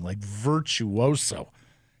diving, virtuoso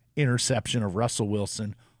interception of Russell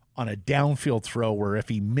Wilson on a downfield throw where if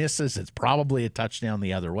he misses, it's probably a touchdown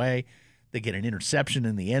the other way. They get an interception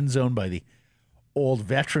in the end zone by the old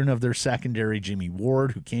veteran of their secondary, Jimmy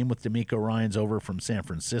Ward, who came with DeMeco Ryans over from San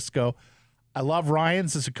Francisco. I love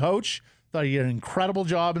Ryans as a coach. Thought he did an incredible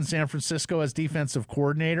job in San Francisco as defensive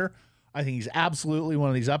coordinator. I think he's absolutely one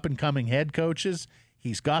of these up-and-coming head coaches.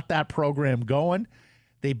 He's got that program going.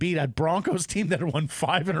 They beat a Broncos team that had won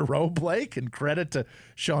 5 in a row, Blake, and credit to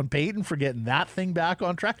Sean Payton for getting that thing back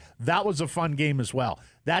on track. That was a fun game as well.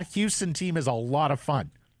 That Houston team is a lot of fun.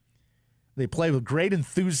 They play with great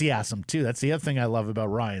enthusiasm, too. That's the other thing I love about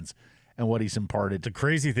Ryans and what he's imparted. The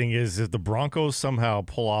crazy thing is if the Broncos somehow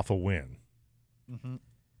pull off a win,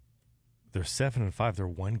 they're 7-5. They're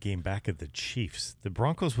 1 game back of the Chiefs. The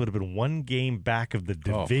Broncos would have been 1 game back of the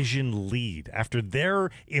division lead after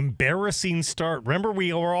their embarrassing start. Remember,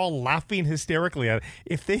 we were all laughing hysterically at it.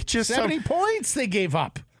 If they just 70 points they gave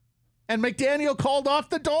up, and McDaniel called off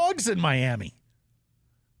the dogs in Miami.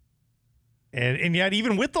 And yet,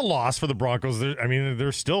 even with the loss for the Broncos,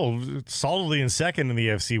 they're still solidly in second in the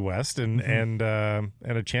AFC West, and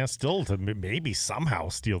a chance still to maybe somehow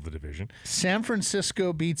steal the division. San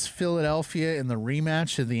Francisco beats Philadelphia in the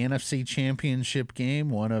rematch of the NFC Championship game,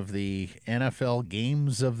 one of the NFL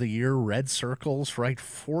games of the year. Red Circles, right,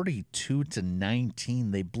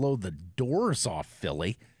 42-19. They blow the doors off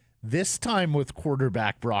Philly. This time with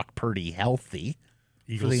quarterback Brock Purdy healthy.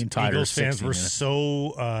 Eagles fans were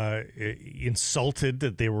so insulted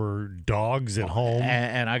that they were dogs at home.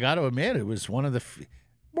 And I got to admit, it was one of the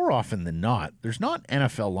more often than not, there's not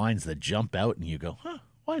NFL lines that jump out and you go,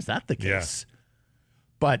 why is that the case? Yeah.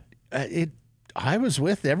 But I was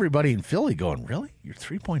with everybody in Philly going, really? You're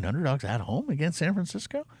 3-point underdogs at home against San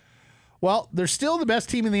Francisco? Well, they're still the best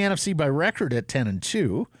team in the NFC by record at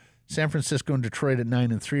 10-2. San Francisco and Detroit at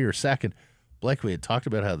 9-3 are second. Blake, we had talked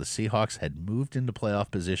about how the Seahawks had moved into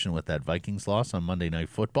playoff position with that Vikings loss on Monday Night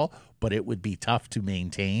Football, but it would be tough to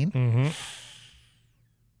maintain.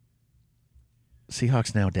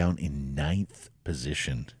 Seahawks now down in 9th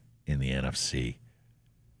position in the NFC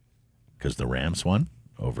because the Rams won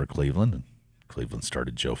over Cleveland, and Cleveland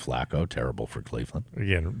started Joe Flacco. Terrible for Cleveland.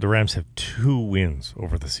 Again, the Rams have 2 wins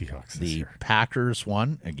over the Seahawks this year. The Packers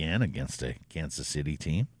won again against a Kansas City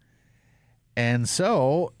team. And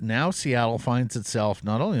so now Seattle finds itself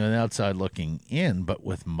not only on the outside looking in, but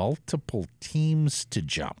with multiple teams to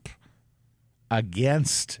jump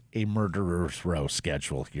against a murderer's row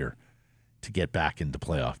schedule here to get back into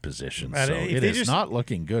playoff position. So it is not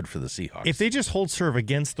looking good for the Seahawks. If they just hold serve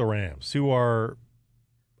against the Rams, who are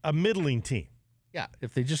a middling team. Yeah,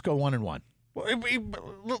 if they just go 1-1. Well,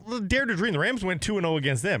 dare to dream. The Rams went 2-0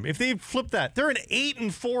 against them. If they flip that, they're an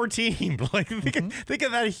 8-4 team. Think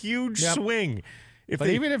of that huge swing.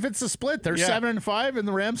 Even if it's a split, they're 7-5, and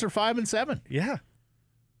the Rams are 5-7. Yeah.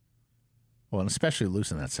 Well, and especially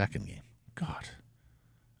losing that second game. God.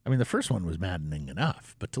 I mean, the first one was maddening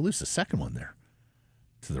enough, but to lose the second one there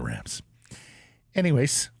to the Rams.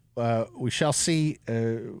 Anyways, we shall see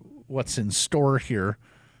what's in store here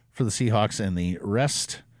for the Seahawks and the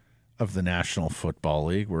rest of the National Football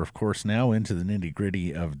League. We're, of course, now into the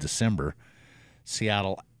nitty-gritty of December.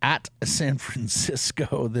 Seattle at San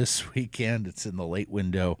Francisco this weekend. It's in the late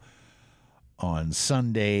window on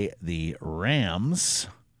Sunday. The Rams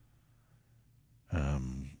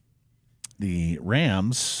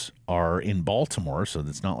are in Baltimore, so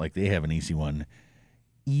it's not like they have an easy one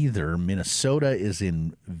either. Minnesota is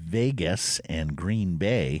in Vegas and Green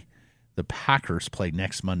Bay. The Packers play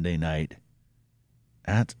next Monday night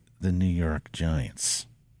at the New York Giants.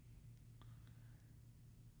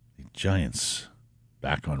 The Giants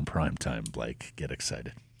back on primetime, Blake. Get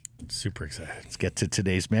excited. Super excited. Let's get to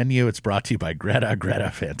today's menu. It's brought to you by Greta.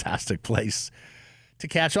 Greta, fantastic place to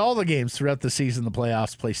catch all the games throughout the season, the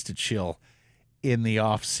playoffs, place to chill in the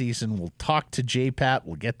off season. We'll talk to JPat.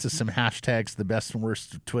 We'll get to some hashtags, the best and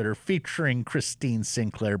worst of Twitter, featuring Christine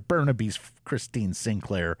Sinclair, Burnaby's Christine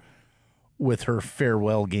Sinclair, with her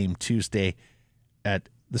farewell game Tuesday at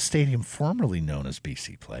the stadium formerly known as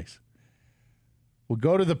BC Place. We'll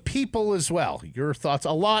go to the people as well. Your thoughts,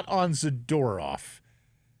 a lot on Zadorov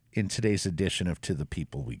in today's edition of To the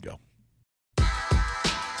People We Go.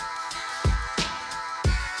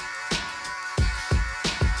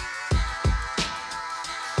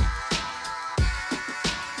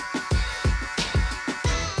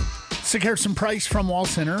 Harrison Price from Wall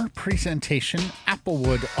Center. Presentation,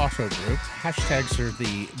 Applewood Auto Group. Hashtags are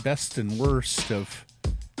the best and worst of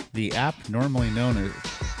the app,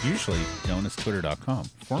 usually known as Twitter.com,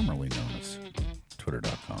 formerly known as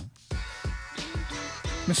Twitter.com.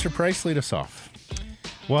 Mr. Price, lead us off.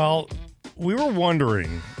 Well, we were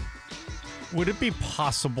wondering, would it be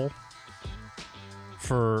possible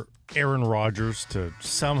for Aaron Rodgers to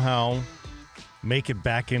somehow make it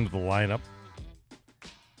back into the lineup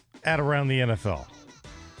at around the NFL?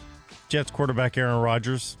 Jets quarterback Aaron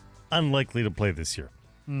Rodgers, unlikely to play this year,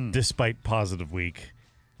 despite positive week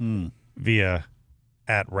via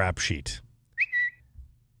at Rap Sheet.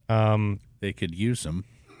 They could use him.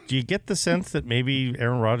 Do you get the sense that maybe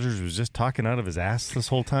Aaron Rodgers was just talking out of his ass this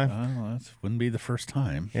whole time? That wouldn't be the first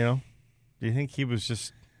time. You know? Do you think he was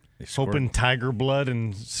just hoping tiger blood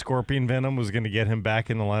and scorpion venom was going to get him back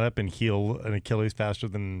in the lineup and heal an Achilles faster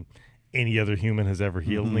than any other human has ever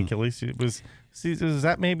healed an Achilles? Was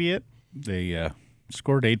that maybe it? They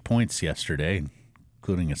scored 8 points yesterday,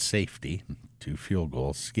 including a safety, 2 field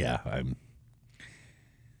goals. Yeah,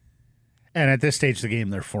 and at this stage of the game,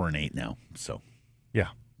 they're 4-8 now. So, yeah,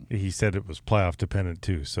 he said it was playoff dependent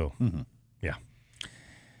too. So, yeah.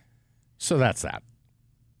 So that's that.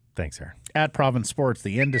 Thanks, Aaron. At Province Sports,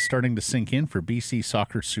 the end is starting to sink in for BC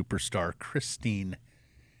soccer superstar Christine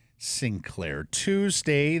Sinclair.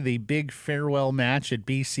 Tuesday, the big farewell match at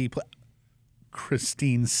BC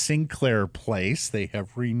Christine Sinclair Place. They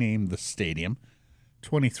have renamed the stadium.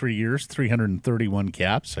 23 years, 331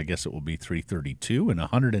 caps. I guess it will be 332 and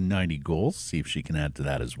 190 goals. See if she can add to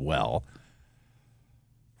that as well.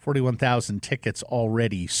 41,000 tickets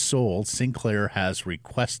already sold. Sinclair has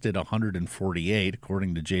requested 148,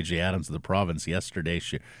 according to J.J. Adams of the Province yesterday.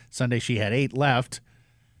 Sunday, she had 8 left.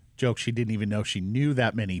 Joke, she didn't even know she knew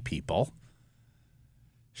that many people.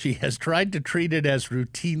 She has tried to treat it as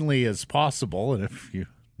routinely as possible, and if you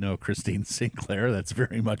know Christine Sinclair, that's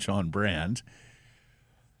very much on brand.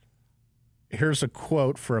 Here's a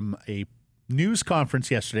quote from a news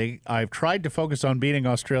conference yesterday. I've tried to focus on beating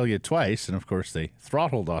Australia twice, and of course they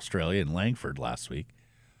throttled Australia in Langford last week.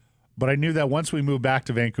 But I knew that once we moved back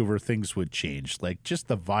to Vancouver, things would change. Like just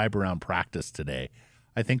the vibe around practice today.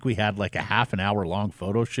 I think we had like a half an hour long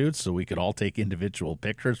photo shoot so we could all take individual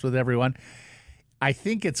pictures with everyone. I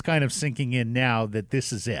think it's kind of sinking in now that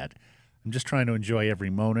this is it. I'm just trying to enjoy every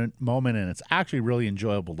moment, and it's actually really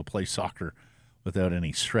enjoyable to play soccer without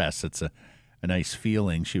any stress. It's a nice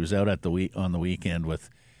feeling. She was out on the weekend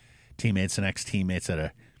with teammates and ex-teammates at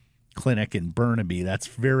a clinic in Burnaby. That's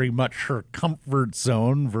very much her comfort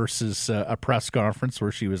zone versus a press conference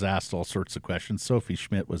where she was asked all sorts of questions. Sophie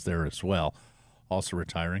Schmidt was there as well, also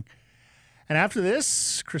retiring. And after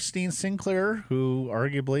this, Christine Sinclair, who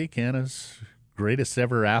arguably Canada's greatest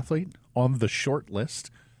ever athlete on the short list,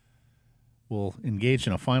 will engage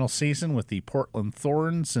in a final season with the Portland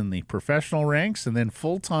Thorns in the professional ranks, and then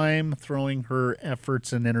full-time throwing her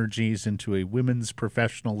efforts and energies into a women's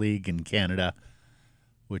professional league in Canada,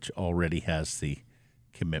 which already has the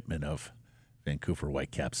commitment of Vancouver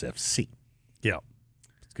Whitecaps FC. Yeah.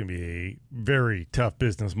 It's going to be a very tough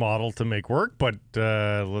business model to make work, but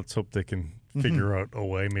let's hope they can figure out a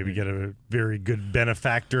way, maybe get a very good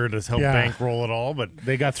benefactor to help bankroll it all. But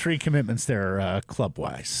they got 3 commitments there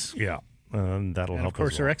club-wise. Yeah. That'll help. Of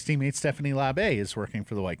course, her ex-teammate Stephanie Labbe is working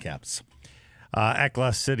for the Whitecaps. At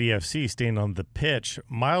Glass City FC, staying on the pitch,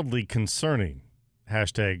 mildly concerning.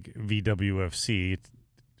 Hashtag VWFC.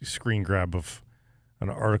 Screen grab of an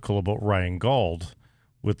article about Ryan Gauld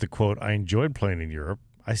with the quote, "I enjoyed playing in Europe.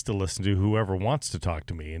 I still listen to whoever wants to talk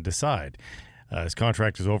to me and decide." His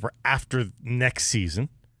contract is over after next season.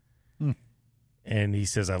 And he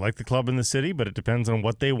says, "I like the club in the city, but it depends on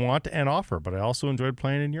what they want and offer. But I also enjoyed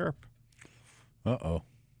playing in Europe." Uh-oh.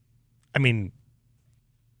 I mean,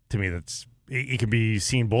 to me, it can be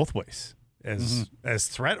seen both ways. as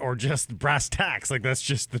threat or just brass tacks. Like, that's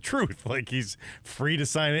just the truth. Like, he's free to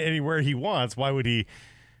sign it anywhere he wants. Why would he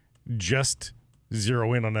just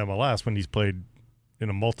zero in on MLS when he's played in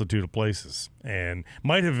a multitude of places and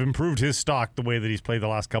might have improved his stock the way that he's played the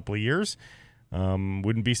last couple of years?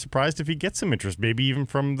 Wouldn't be surprised if he gets some interest, maybe even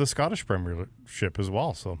from the Scottish Premiership as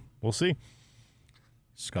well. So we'll see.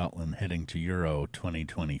 Scotland heading to Euro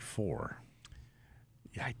 2024.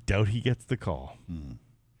 Yeah, I doubt he gets the call.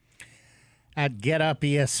 At Get Up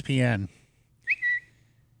ESPN,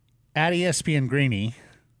 at ESPN Greeny,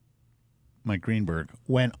 Mike Greenberg,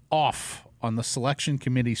 went off on the selection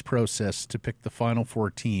committee's process to pick the final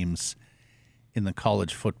four teams in the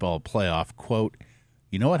college football playoff. Quote,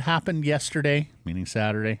 "You know what happened yesterday," meaning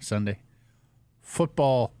Saturday, Sunday?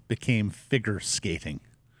 "Football became figure skating."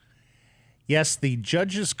 Yes, the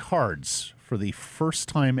judges' cards for the first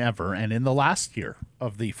time ever, and in the last year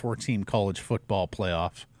of the 4-team college football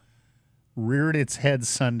playoff, reared its head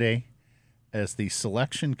Sunday as the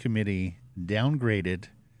selection committee downgraded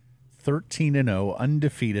 13-0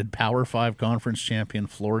 undefeated Power 5 conference champion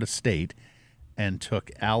Florida State and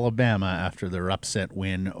took Alabama after their upset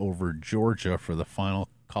win over Georgia for the final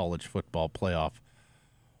college football playoff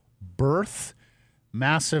berth.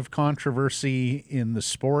 Massive controversy in the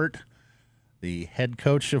sport. The head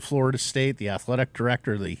coach of Florida State, the athletic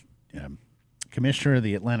director, the commissioner of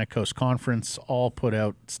the Atlantic Coast Conference all put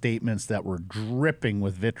out statements that were dripping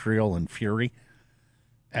with vitriol and fury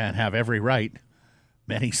and have every right.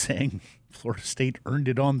 Many saying Florida State earned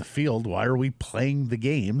it on the field. Why are we playing the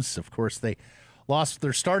games? Of course, they lost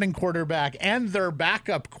their starting quarterback and their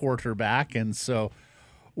backup quarterback. And so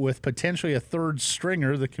with potentially a third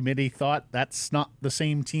stringer, the committee thought that's not the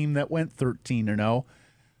same team that went 13-0.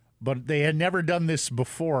 But they had never done this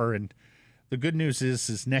before, and the good news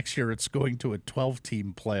is next year it's going to a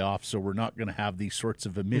 12-team playoff, so we're not going to have these sorts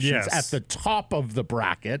of emissions at the top of the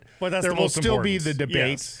bracket. But that's there the will most still be important. the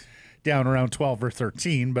debate down around 12 or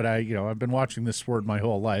 13. But I've been watching this sport my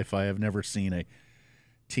whole life. I have never seen a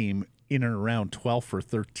team in and around 12th or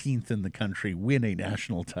 13th in the country win a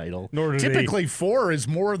national title. Nor do Typically, 4 is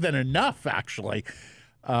more than enough, actually.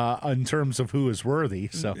 In terms of who is worthy.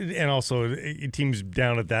 So, and also, teams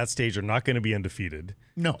down at that stage are not going to be undefeated.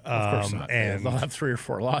 No, of course not. And they'll have 3 or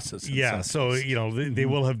 4 losses. So they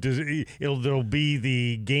will have. There'll be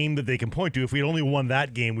the game that they can point to. If we'd only won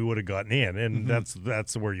that game, we would have gotten in, and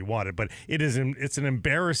that's where you want it. But it's an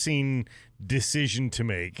embarrassing decision to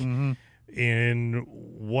make. In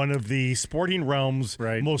one of the sporting realm's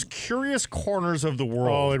most curious corners of the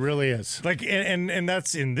world. Oh, it really is. Like, and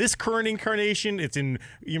that's in this current incarnation. It's in,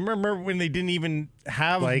 you remember when they didn't even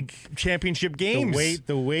have championship games?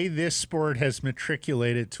 The way this sport has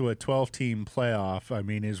matriculated to a 12-team playoff, I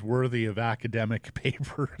mean, is worthy of academic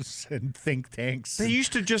papers and think tanks. They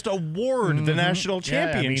used to just award the national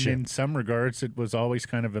championship. Yeah, I mean, in some regards, it was always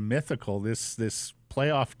kind of a mythical. This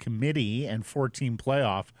playoff committee and 4-team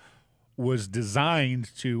playoff was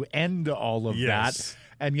designed to end all of that,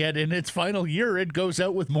 and yet in its final year, it goes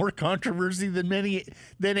out with more controversy than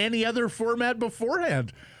any other format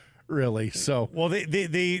beforehand. Really, so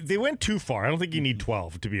they went too far. I don't think you need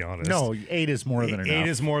 12, to be honest. No, 8 is more than enough. 8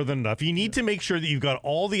 is more than enough. You need to make sure that you've got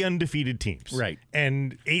all the undefeated teams, right?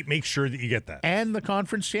 And 8 makes sure that you get that, and the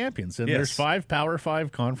conference champions. And there's 5 Power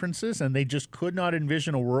 5 conferences, and they just could not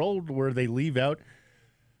envision a world where they leave out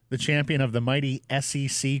the champion of the mighty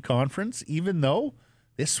SEC conference, even though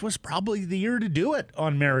this was probably the year to do it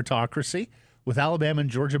on meritocracy, with Alabama and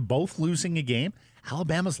Georgia both losing a game.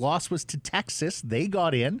 Alabama's loss was to Texas. They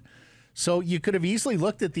got in. So you could have easily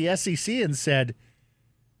looked at the SEC and said,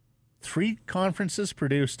 3 conferences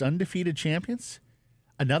produced undefeated champions.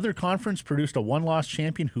 Another conference produced a 1-loss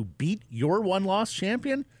champion who beat your 1-loss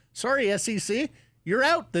champion. Sorry, SEC, you're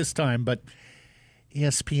out this time, but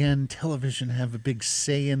ESPN television have a big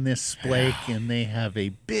say in this, Blake, and they have a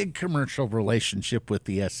big commercial relationship with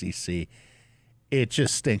the SEC. It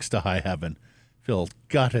just stinks to high heaven. Feel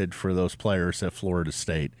gutted for those players at Florida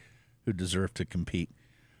State who deserve to compete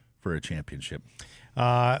for a championship.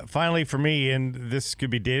 Finally, for me, and this could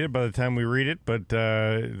be dated by the time we read it, but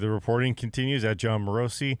the reporting continues at John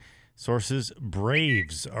Morosi. Sources,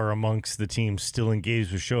 Braves are amongst the teams still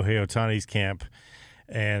engaged with Shohei Ohtani's camp.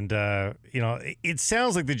 And, it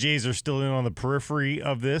sounds like the Jays are still in on the periphery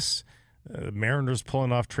of this. Mariners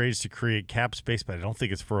pulling off trades to create cap space, but I don't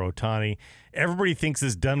think it's for Ohtani. Everybody thinks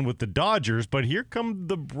it's done with the Dodgers, but here come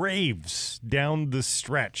the Braves down the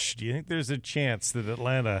stretch. Do you think there's a chance that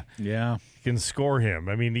Atlanta can score him?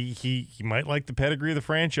 I mean, he might like the pedigree of the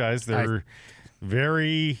franchise. They're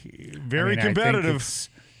very, very competitive.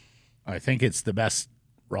 I think it's the best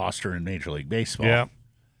roster in Major League Baseball. Yeah.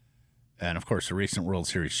 and of course, a recent World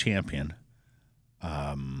Series champion.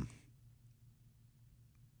 Cubs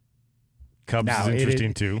Now, is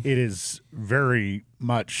interesting too. It is very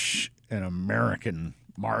much an American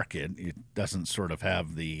market. It doesn't sort of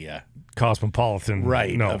have the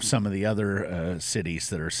Cosmopolitan, of some of the other cities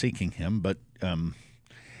that are seeking him. But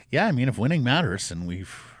yeah, I mean, if winning matters, and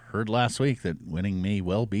we've heard last week that winning may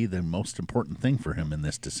well be the most important thing for him in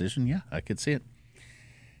this decision, yeah, I could see it.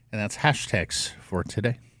 And that's hashtags for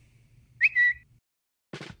today.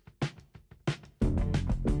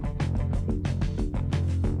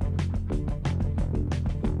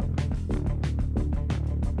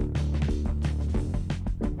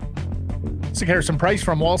 Harrison Price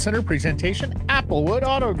from Wall Center. Presentation, Applewood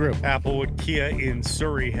Auto Group. Applewood Kia in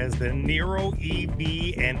Surrey has the Nero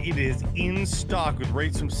EV, and it is in stock with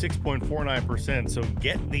rates from 6.49%. So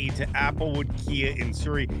get thee to Applewood Kia in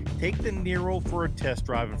Surrey. Take the Nero for a test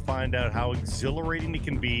drive and find out how exhilarating it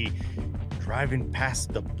can be driving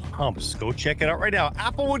past the pumps. Go check it out right now.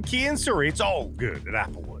 Applewood Kia in Surrey. It's all good at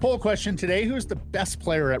Applewood. Poll question today. Who's the best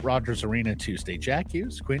player at Rogers Arena Tuesday? Jack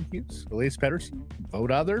Hughes, Quinn Hughes, Elias Paterson?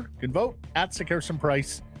 Vote other. Can vote at Harrison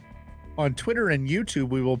Price on Twitter and YouTube.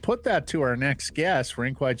 We will put that to our next guest,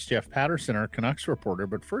 Rinkwide's Jeff Paterson, our Canucks reporter.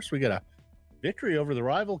 But first, we got a victory over the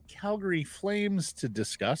rival Calgary Flames to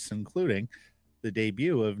discuss, including the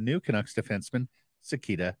debut of new Canucks defenseman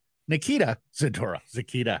Nikita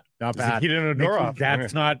Zadorov. Not bad. Nikita Zadorov.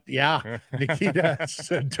 That's not, Nikita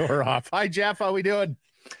Zadorov. Hi, Jeff. How we doing?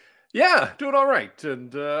 Yeah, doing all right.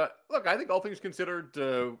 And look, I think all things considered,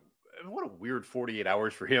 what a weird 48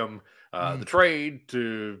 hours for him. The trade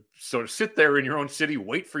to sort of sit there in your own city,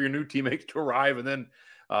 wait for your new teammates to arrive, and then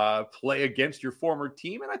play against your former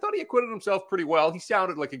team. And I thought he acquitted himself pretty well. He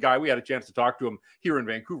sounded like a guy. We had a chance to talk to him here in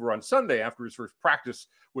Vancouver on Sunday after his first practice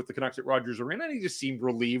with the Canucks at Rogers Arena, and he just seemed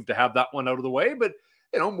relieved to have that one out of the way. But,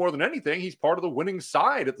 more than anything, he's part of the winning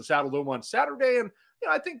side at the Saddle Dome on Saturday. And,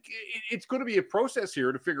 I think it's going to be a process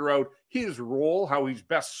here to figure out his role, how he's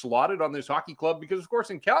best slotted on this hockey club. Because, of course,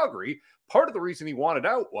 in Calgary, part of the reason he wanted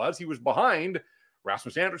out was he was behind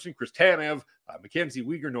Rasmus Anderson, Chris Tanev, Mackenzie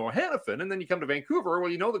Weegar, Noah Hannafin. And then you come to Vancouver, well,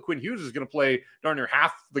 that Quinn Hughes is going to play darn near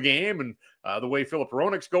half the game, and the way Philip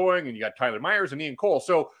Hronek's going, and you got Tyler Myers and Ian Cole.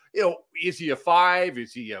 So, is he a 5?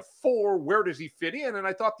 Is he a 4? Where does he fit in? And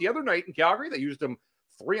I thought the other night in Calgary, they used him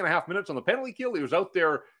 3.5 minutes on the penalty kill. He was out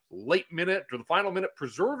there late minute or the final minute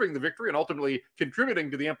preserving the victory and ultimately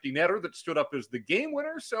contributing to the empty netter that stood up as the game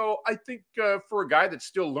winner. So I think for a guy that's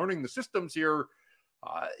still learning the systems here,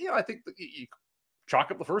 I think that you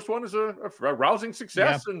chalk up the first one as a rousing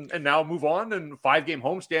success and now move on. And 5-game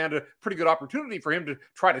homestand, a pretty good opportunity for him to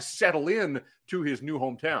try to settle in to his new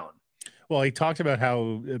hometown. Well, he talked about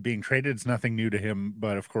how being traded is nothing new to him,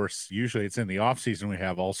 but of course, usually it's in the off season. We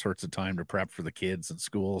have all sorts of time to prep for the kids and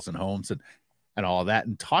schools and homes and all of that.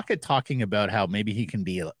 And talking about how maybe he can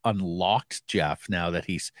be unlocked, Jeff, now that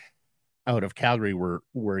he's out of Calgary,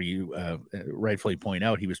 where you rightfully point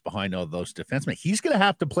out he was behind all those defensemen. He's going to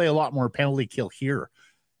have to play a lot more penalty kill here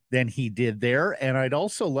than he did there. And I'd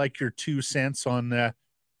also like your 2 cents on the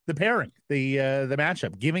pairing, the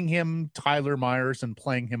matchup, giving him Tyler Myers and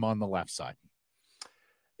playing him on the left side.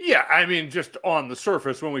 Yeah, I mean, just on the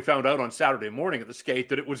surface, when we found out on Saturday morning at the skate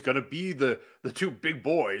that it was going to be the 2 big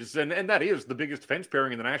boys, and that is the biggest defense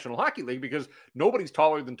pairing in the National Hockey League because nobody's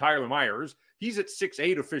taller than Tyler Myers. He's at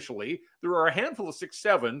 6'8" officially. There are a handful of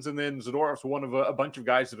 6'7s, and then Zadorov's one of a bunch of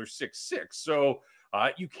guys that are 6'6". So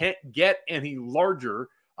you can't get any larger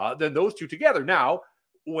than those two together. Now,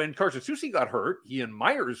 when Carson Soucy got hurt, he and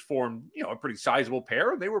Myers formed, a pretty sizable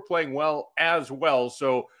pair, and they were playing well as well.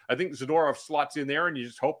 So I think Zadorov slots in there, and you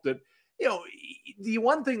just hope that, the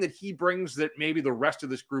one thing that he brings that maybe the rest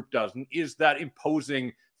of this group doesn't is that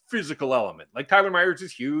imposing physical element. Like Tyler Myers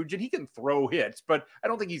is huge, and he can throw hits, but I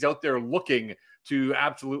don't think he's out there looking to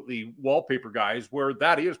absolutely wallpaper guys, where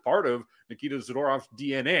that is part of Nikita Zadorov's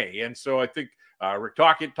DNA. And so I think Rick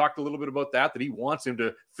Tocchet talked a little bit about that he wants him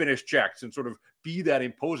to finish checks and sort of be that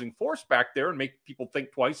imposing force back there and make people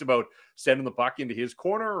think twice about sending the puck into his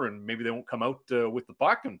corner, and maybe they won't come out with the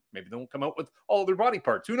puck, and maybe they won't come out with all of their body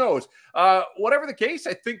parts. Who knows? Whatever the case,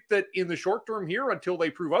 I think that in the short term here, until they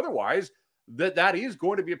prove otherwise, that is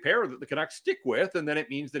going to be a pair that the Canucks stick with, and then it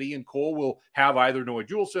means that Ian Cole will have either Noah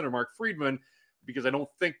Juleson or Mark Friedman, because I don't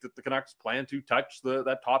think that the Canucks plan to touch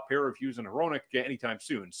that top pair of Hughes and Hronek anytime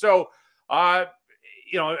soon. So, I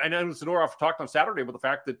know Zadorov talked on Saturday about the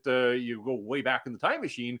fact that you go way back in the time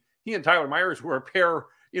machine. He and Tyler Myers were a pair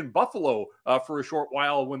in Buffalo for a short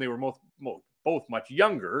while when they were both much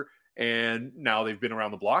younger. And now they've been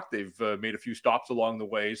around the block. They've made a few stops along the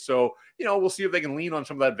way. So, we'll see if they can lean on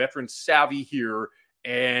some of that veteran savvy here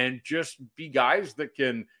and just be guys that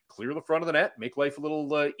can clear the front of the net, make life a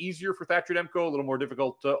little easier for Thatcher Demko, a little more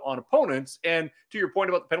difficult on opponents. And to your point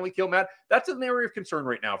about the penalty kill, Matt, that's an area of concern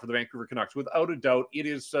right now for the Vancouver Canucks. Without a doubt, it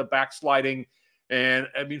is backsliding. And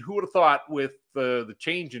I mean, who would have thought with the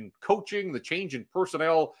change in coaching, the change in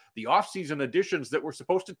personnel, the offseason additions that were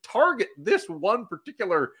supposed to target this one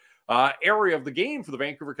particular area of the game for the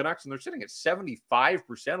Vancouver Canucks, and they're sitting at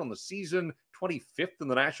 75% on the season, 25th in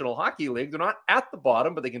the National Hockey League. They're not at the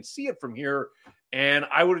bottom, but they can see it from here. And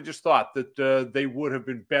I would have just thought that they would have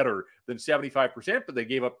been better than 75%, but they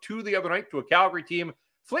gave up 2 the other night to a Calgary team.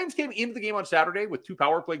 Flames came into the game on Saturday with 2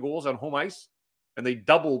 power play goals on home ice, and they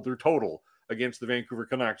doubled their total against the Vancouver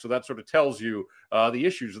Canucks. So that sort of tells you the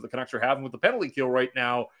issues that the Canucks are having with the penalty kill right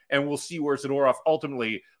now. And we'll see where Zadorov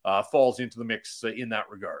ultimately falls into the mix in that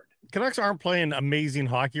regard. Canucks aren't playing amazing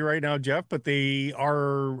hockey right now, Jeff, but they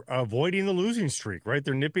are avoiding the losing streak, right?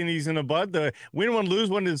 They're nipping these in the bud. The win one, lose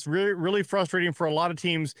one is really, really frustrating for a lot of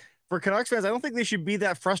teams. For Canucks fans, I don't think they should be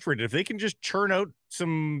that frustrated. If they can just churn out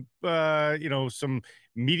some, some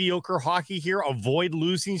mediocre hockey here, avoid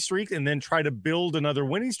losing streak, and then try to build another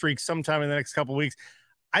winning streak sometime in the next couple of weeks,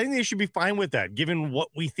 I think they should be fine with that, given what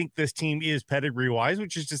we think this team is pedigree-wise,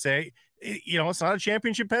 which is to say, it's not a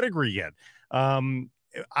championship pedigree yet.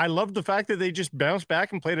 I love the fact that they just bounced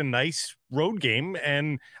back and played a nice road game,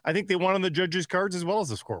 and I think they won on the judges' cards as well as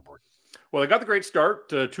the scoreboard. Well, they got the great start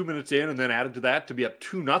 2 minutes in, and then added to that to be up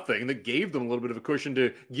 2-0. That gave them a little bit of a cushion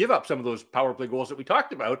to give up some of those power play goals that we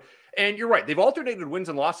talked about. And you're right. They've alternated wins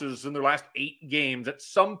and losses in their last 8 games. At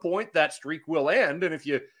some point, that streak will end. And if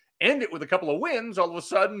you end it with a couple of wins, all of a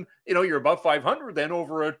sudden, you're above 500 then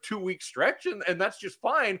over a 2-week stretch. And that's just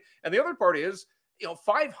fine. And the other part is,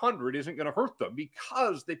 500 isn't going to hurt them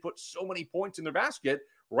because they put so many points in their basket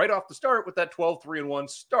right off the start with that 12-3-1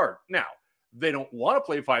 start. Now, they don't want to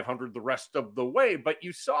play 500 the rest of the way, but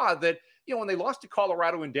you saw that, when they lost to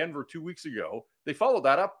Colorado and Denver 2 weeks ago, they followed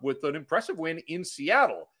that up with an impressive win in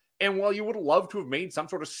Seattle. And while you would have loved to have made some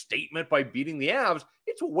sort of statement by beating the Avs,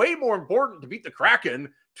 it's way more important to beat the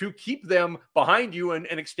Kraken to keep them behind you and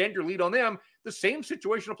extend your lead on them. The same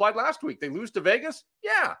situation applied last week. They lose to Vegas.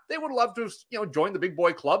 Yeah, they would have loved to have, joined the big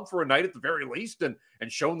boy club for a night at the very least and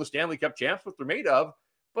shown the Stanley Cup champs what they're made of.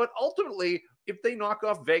 But ultimately, if they knock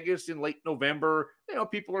off Vegas in late November,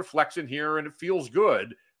 people are flexing here and it feels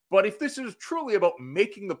good. But if this is truly about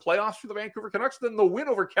making the playoffs for the Vancouver Canucks, then the win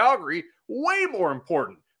over Calgary, way more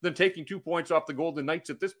important than taking 2 points off the Golden Knights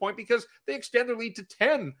at this point, because they extend their lead to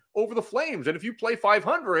 10 over the Flames. And if you play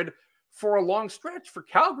 500 for a long stretch for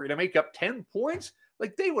Calgary to make up 10 points,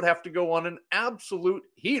 they would have to go on an absolute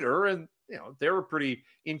heater. And, they're a pretty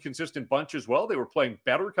inconsistent bunch as well. They were playing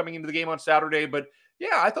better coming into the game on Saturday. But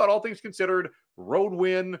yeah, I thought all things considered, road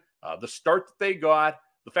win, the start that they got,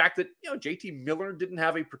 the fact that, JT Miller didn't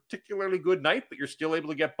have a particularly good night, but you're still able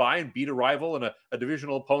to get by and beat a rival and a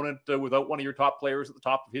divisional opponent without one of your top players at the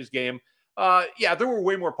top of his game. There were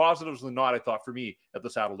way more positives than not, I thought, for me at the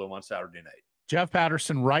Saddle Dome on Saturday night. Jeff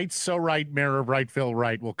Paterson, right, so right, Mayor of Wrightville,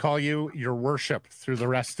 right. We'll call you your worship through the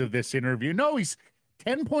rest of this interview. No, he's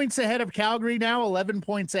 10 points ahead of Calgary now, 11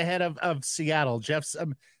 points ahead of Seattle. Jeff's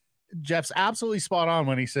absolutely spot on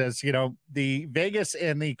when he says, the Vegas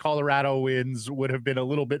and the Colorado wins would have been a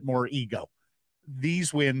little bit more ego.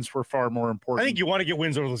 These wins were far more important. I think you want to get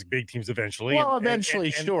wins over those big teams eventually. Well, eventually,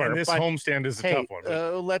 sure. And this homestand is a tough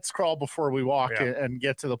one. Let's crawl before we walk and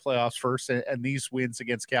get to the playoffs first. And these wins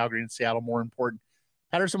against Calgary and Seattle more important.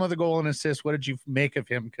 Paterson with a goal and assist. What did you make of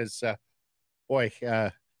him? Because,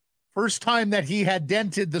 first time that he had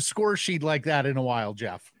dented the score sheet like that in a while,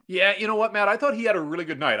 Jeff. Yeah, you know what, Matt? I thought he had a really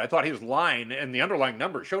good night. I thought his line and the underlying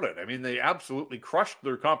numbers showed it. I mean, they absolutely crushed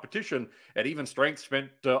their competition at even strength, spent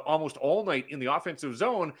almost all night in the offensive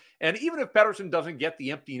zone. And even if Paterson doesn't get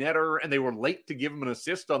the empty netter and they were late to give him an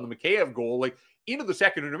assist on the Mikheyev goal, into the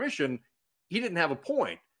second intermission, he didn't have a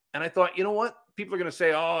point. And I thought, you know what? People are going to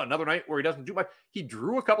say, another night where he doesn't do much. He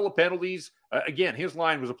drew a couple of penalties. Again, his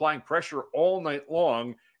line was applying pressure all night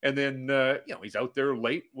long. And then, he's out there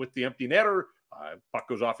late with the empty netter. Puck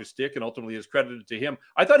goes off his stick and ultimately is credited to him.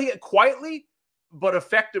 I thought he had quietly, but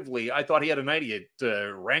effectively, I thought he had a night. He had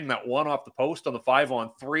rang that one off the post on the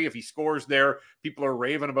 5-on-3. If he scores there, people are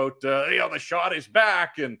raving about, the shot is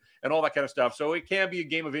back and all that kind of stuff. So it can be a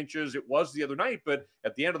game of inches. It was the other night, but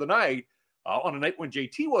at the end of the night, on a night when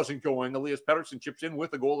JT wasn't going, Elias Pettersson chips in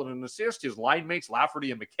with a goal and an assist. His line mates, Lafferty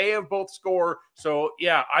and Mikheyev, both score. So,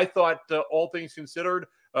 yeah, I thought all things considered,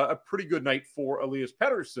 a pretty good night for Elias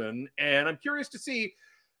Pettersson. And I'm curious to see,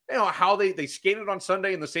 how they skated on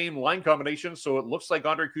Sunday in the same line combination. So it looks like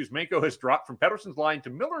Andrei Kuzmenko has dropped from Pettersson's line to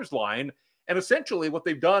Miller's line. And essentially what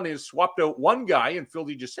they've done is swapped out one guy in Phil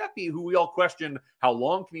DiGiuseppe, who we all questioned how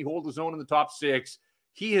long can he hold his own in the top 6.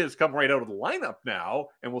 He has come right out of the lineup now,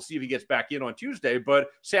 and we'll see if he gets back in on Tuesday. But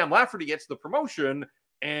Sam Lafferty gets the promotion,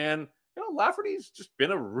 and Lafferty's just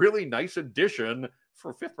been a really nice addition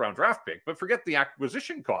for a 5th-round draft pick. But forget the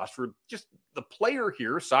acquisition cost for just the player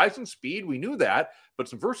here, size and speed. We knew that, but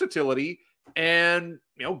some versatility and,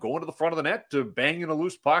 going to the front of the net to bang in a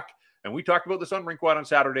loose puck. And we talked about this on Rinkwide on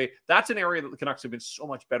Saturday. That's an area that the Canucks have been so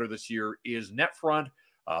much better this year is net front,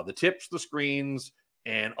 the tips, the screens,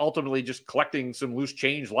 and ultimately just collecting some loose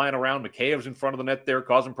change lying around. Mikheyev's in front of the net there,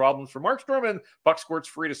 causing problems for Markstrom, and puck squirts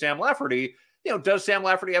free to Sam Lafferty. Does Sam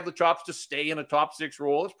Lafferty have the chops to stay in a top 6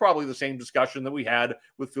 role? It's probably the same discussion that we had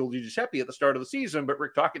with Phil DiGiuseppe at the start of the season. But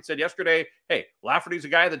Rick Tocchet said yesterday, hey, Lafferty's a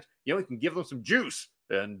guy that, he can give them some juice.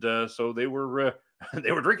 And so they were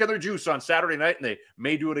drinking their juice on Saturday night, and they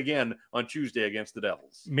may do it again on Tuesday against the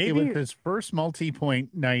Devils. Maybe with his first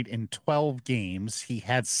multi-point night in 12 games, he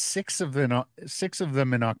had 6 of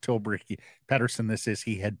them in October. Paterson,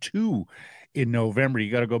 he had 2 in November.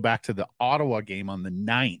 You got to go back to the Ottawa game on the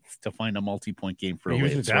 9th to find a multi-point game for he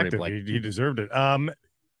a was active. He deserved it.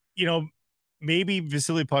 Maybe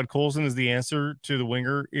Vasily Podkolzin is the answer to the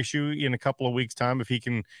winger issue in a couple of weeks' time if he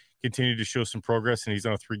can continue to show some progress, and he's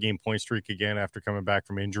on a 3-game point streak again after coming back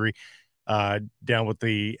from injury down with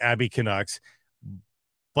the Abbey Canucks.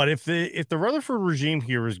 But if the Rutherford regime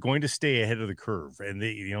here is going to stay ahead of the curve, and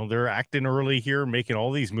they're acting early here, making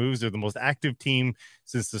all these moves, they're the most active team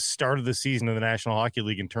since the start of the season in the National Hockey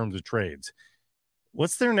League in terms of trades.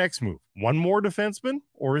 What's their next move? One more defenseman,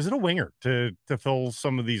 or is it a winger to fill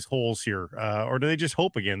some of these holes here? Or do they just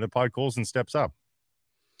hope again that Podkolzin steps up?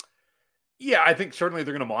 Yeah, I think certainly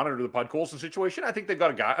they're going to monitor the Podkolzin situation. I think they've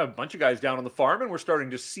got a bunch of guys down on the farm, and we're starting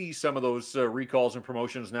to see some of those recalls and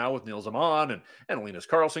promotions now with Nils Aman and Linus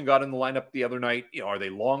Karlsson got in the lineup the other night. Are they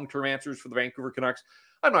long-term answers for the Vancouver Canucks?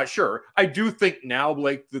 I'm not sure. I do think now,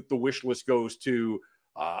 Blake, that the wish list goes to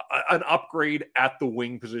an upgrade at the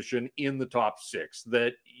wing position in the top 6,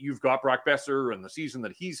 that you've got Brock Besser and the season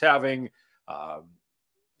that he's having.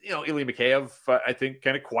 Ilya Mikheyev, I think,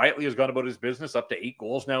 kind of quietly has gone about his business, up to 8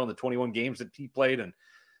 goals now in the 21 games that he played. And,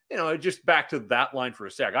 just back to that line for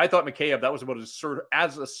a sec. I thought Mikheyev, that was about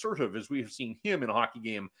as assertive as we have seen him in a hockey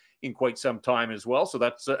game in quite some time as well. So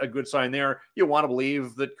that's a good sign there. You want to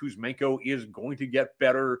believe that Kuzmenko is going to get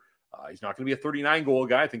better. He's not going to be a 39-goal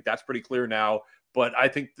guy. I think that's pretty clear now. But I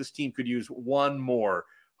think this team could use one more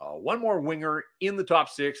winger in the top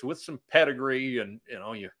 6 with some pedigree. And,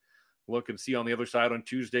 you look and see on the other side on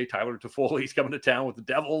Tuesday, Tyler Toffoli's coming to town with the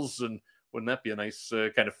Devils, and wouldn't that be a nice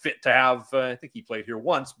kind of fit to have? I think he played here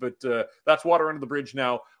once, but that's water under the bridge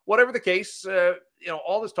now. Whatever the case,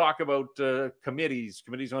 all this talk about committees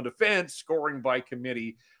on defense, scoring by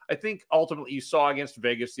committee. I think ultimately you saw against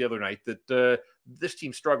Vegas the other night that this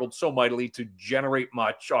team struggled so mightily to generate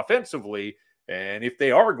much offensively. And if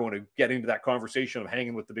they are going to get into that conversation of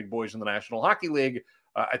hanging with the big boys in the National Hockey League,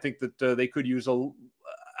 I think that they could use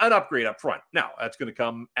an upgrade up front. Now, that's going to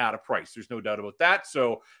come at a price. There's no doubt about that.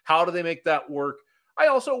 So how do they make that work? I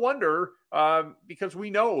also wonder, because we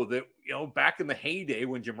know that, back in the heyday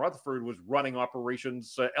when Jim Rutherford was running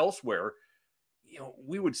operations elsewhere,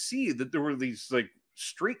 we would see that there were these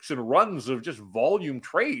streaks and runs of just volume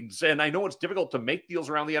trades. And I know it's difficult to make deals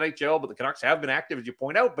around the NHL, but the Canucks have been active, as you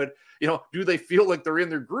point out. But, do they feel like they're in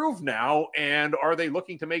their groove now? And are they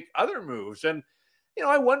looking to make other moves? And,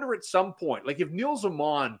 I wonder at some point, if Nils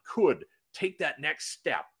Aman could take that next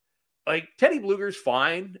step, Teddy Bluger's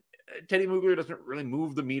fine. Teddy Bluger doesn't really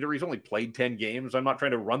move the meter. He's only played 10 games. I'm not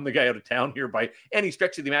trying to run the guy out of town here by any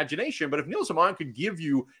stretch of the imagination. But if Nils Aman could give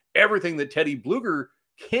you everything that Teddy Bluger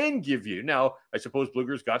can give you, now I suppose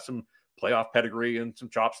Bluger's got some playoff pedigree and some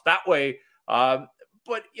chops that way.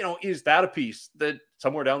 But, is that a piece that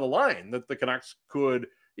somewhere down the line that the Canucks could,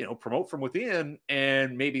 promote from within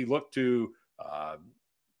and maybe look to,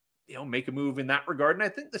 make a move in that regard? And I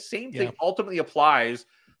think the same thing ultimately applies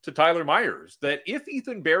to Tyler Myers, that if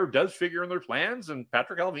Ethan Bear does figure in their plans, and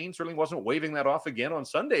Patrick Alvin certainly wasn't waving that off again on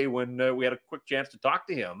Sunday when we had a quick chance to talk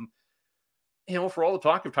to him, for all the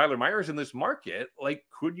talk of Tyler Myers in this market,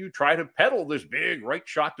 could you try to peddle this big right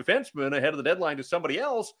shot defenseman ahead of the deadline to somebody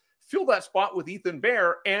else, fill that spot with Ethan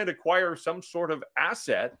Bear, and acquire some sort of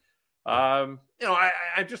asset? I'm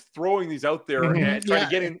just throwing these out there and trying to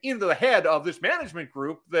get into the head of this management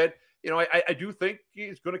group that, I do think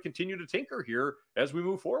he's going to continue to tinker here as we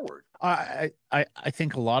move forward. I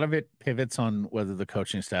think a lot of it pivots on whether the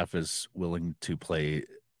coaching staff is willing to play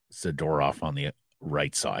Zadorov on the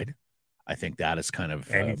right side. I think that is kind of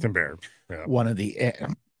Ethan Bear. One of the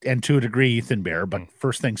and to a degree, Ethan Bear. But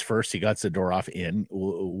first things first, he got Zadorov in.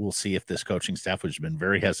 We'll see if this coaching staff, which has been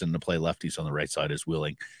very hesitant to play lefties on the right side, is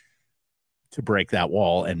willing to break that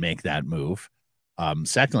wall and make that move.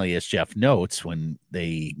 Secondly, as Jeff notes, when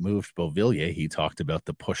they moved Beauvillier, he talked about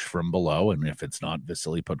the push from below. And if it's not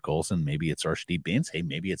Vasily Podkolzin, maybe it's Arshdeep Bains. Hey,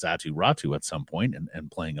 maybe it's Atu Ratu at some point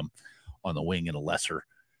and playing him on the wing in a lesser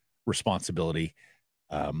responsibility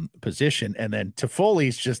position. And then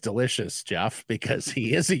Toffoli's just delicious, Jeff, because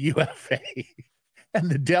he is a UFA.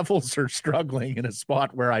 And the Devils are struggling in a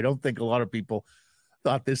spot where I don't think a lot of people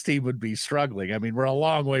thought this team would be struggling. I mean, we're a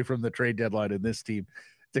long way from the trade deadline and this team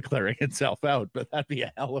declaring itself out, but that'd be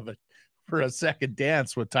a hell of it for a second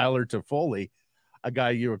dance with Tyler Toffoli, a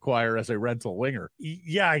guy you acquire as a rental winger.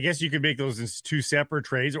 Yeah, I guess you could make those as two separate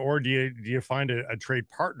trades, or do you find a trade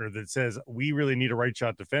partner that says we really need a right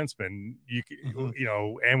shot defenseman? You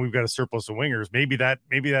know, and we've got a surplus of wingers. Maybe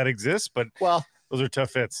that exists, but those are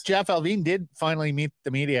tough fits. Jeff Alvin did finally meet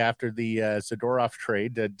the media after the Zadorov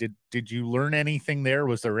trade. Did you learn anything there?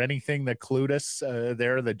 Was there anything that clued us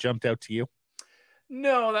there that jumped out to you?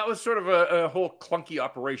 No, that was sort of a whole clunky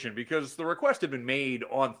operation because the request had been made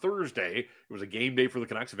on Thursday. It was a game day for the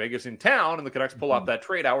Canucks. Vegas in town, and the Canucks pull off that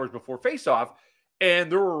trade hours before faceoff. And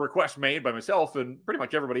there were requests made by myself and pretty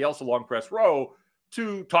much everybody else along press row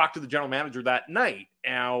to talk to the general manager that night.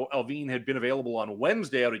 Now, Alvin had been available on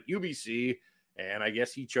Wednesday out at UBC, and I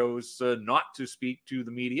guess he chose not to speak to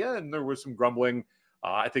the media. And there was some grumbling,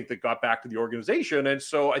 I think, that got back to the organization. And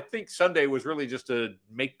so I think Sunday was really just a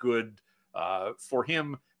make good for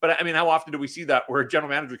him. But I mean, how often do we see that where a general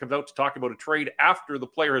manager comes out to talk about a trade after the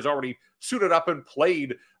player has already suited up and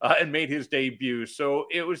played and made his debut? So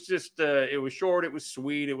it was just, it was short, it was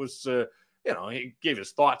sweet. It was, he gave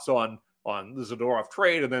his thoughts on the Zadorov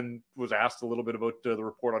trade and then was asked a little bit about the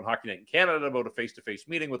report on Hockey Night in Canada about a face-to-face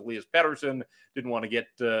meeting with Elias Paterson. Didn't want to get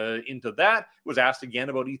into that. Was asked again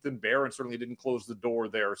about Ethan Bear and certainly didn't close the door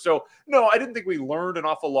there. So, no, I didn't think we learned an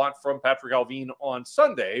awful lot from Patrick Alvin on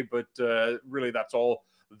Sunday, but really that's all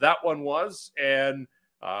that one was. And,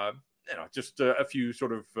 just a few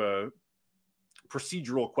sort of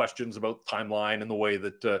procedural questions about timeline and the way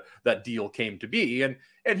that that deal came to be. And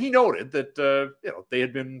he noted that, they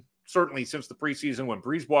had been certainly since the preseason when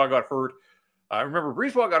Brisebois got hurt. I remember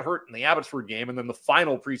Brisebois got hurt in the Abbotsford game, and then the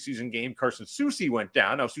final preseason game, Carson Soucy went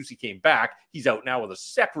down. Now, Soucy came back. He's out now with a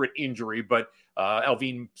separate injury, but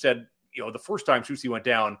Alvin said, the first time Soucy went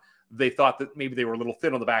down, they thought that maybe they were a little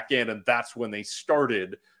thin on the back end, and that's when they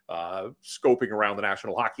started scoping around the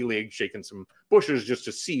National Hockey League, shaking some bushes just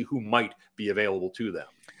to see who might be available to them.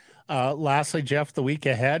 Lastly, Jeff, the week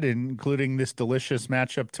ahead, including this delicious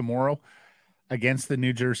matchup tomorrow against the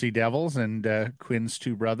New Jersey Devils and Quinn's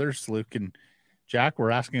two brothers, Luke and Jack. We're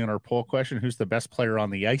asking in our poll question, who's the best player on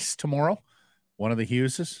the ice tomorrow? One of the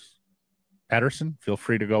Hugheses, Paterson. Feel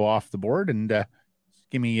free to go off the board and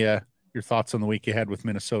give me your thoughts on the week ahead with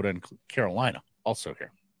Minnesota and Carolina also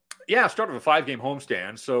here. Yeah, start of a 5-game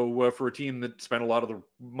homestand. So for a team that spent a lot of the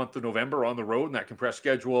month of November on the road in that compressed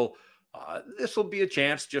schedule, this will be a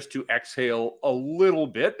chance just to exhale a little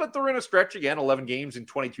bit, but they're in a stretch again, 11 games in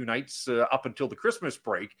 22 nights up until the Christmas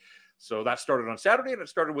break. So that started on Saturday, and it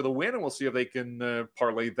started with a win, and we'll see if they can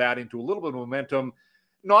parlay that into a little bit of momentum.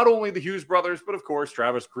 Not only the Hughes brothers, but of course,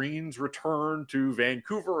 Travis Green's return to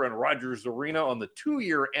Vancouver and Rogers Arena on the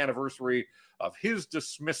 2-year anniversary of his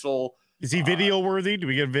dismissal. Is he video worthy? Do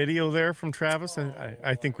we get video there from Travis?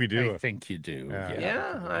 I think we do. I think you do.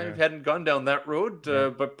 Yeah, I hadn't gone down that road,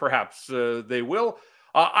 but perhaps they will.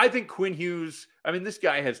 I think Quinn Hughes, this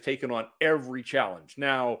guy has taken on every challenge.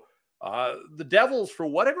 Now, the Devils, for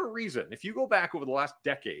whatever reason, if you go back over the last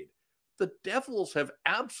decade, the Devils have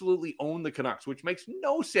absolutely owned the Canucks, which makes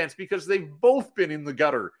no sense because they've both been in the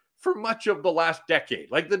gutter for much of the last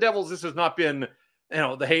decade. Like the Devils, this has not been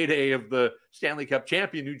the heyday of the Stanley Cup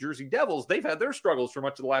champion New Jersey Devils. They've had their struggles for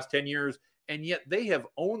much of the last 10 years, and yet they have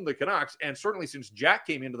owned the Canucks. And certainly since Jack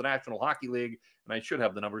came into the National Hockey League, and I should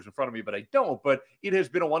have the numbers in front of me, but I don't, but it has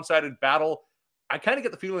been a one-sided battle. I kind of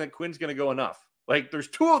get the feeling that Quinn's going to go enough. Like there's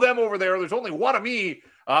two of them over there. There's only one of me,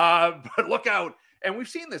 but look out. And we've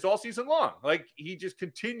seen this all season long. Like he just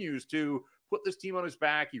continues to put this team on his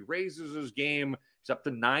back. He raises his game. He's up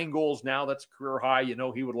to 9 goals now. That's career high.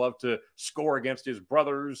 He would love to score against his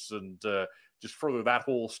brothers and just further that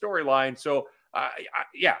whole storyline. So,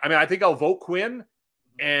 I think I'll vote Quinn.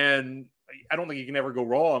 And I don't think you can ever go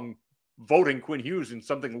wrong voting Quinn Hughes in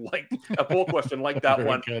something like a poll question like that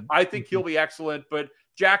one. Good. I think he'll be excellent. But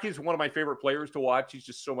Jack is one of my favorite players to watch. He's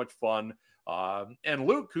just so much fun. And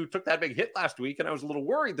Luke, who took that big hit last week, and I was a little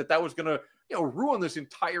worried that was going to, ruin this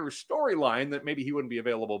entire storyline, that maybe he wouldn't be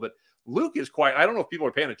available. But Luke is quite, I don't know if people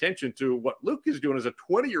are paying attention to what Luke is doing as a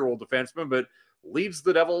 20-year-old defenseman, but leads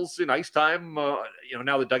the Devils in ice time.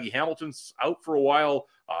 Now that Dougie Hamilton's out for a while,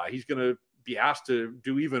 he's going to be asked to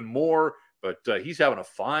do even more, but he's having a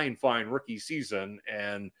fine rookie season.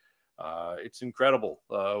 And it's incredible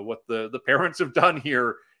what the parents have done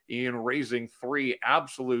here in raising 3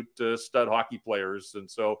 absolute stud hockey players.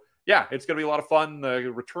 And so, yeah, it's going to be a lot of fun.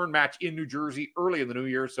 Return match in New Jersey early in the new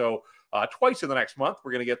year. So twice in the next month,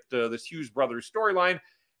 we're going to get this Hughes brothers storyline.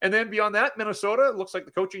 And then beyond that, Minnesota, it looks like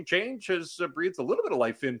the coaching change has breathed a little bit of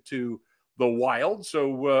life into the Wild.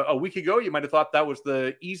 So a week ago, you might have thought that was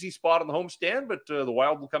the easy spot on the homestand, but the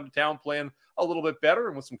Wild will come to town playing a little bit better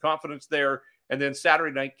and with some confidence there. And then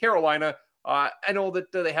Saturday night, Carolina. I know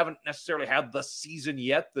that they haven't necessarily had the season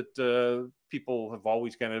yet, that people have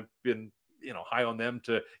always kind of been, high on them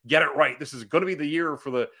to get it right. This is going to be the year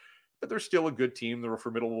but they're still a good team. They're a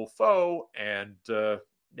formidable foe. And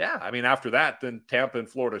after that, then Tampa and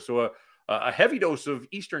Florida. So a heavy dose of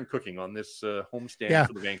Eastern cooking on this homestand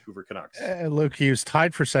for the Vancouver Canucks. Luke Hughes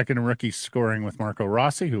tied for second in rookie scoring with Marco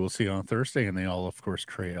Rossi, who we'll see on Thursday. And they all, of course,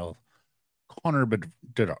 trail Connor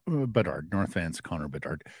Bedard, North fans, Connor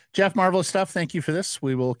Bedard. Jeff, marvelous stuff. Thank you for this.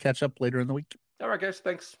 We will catch up later in the week. All right, guys.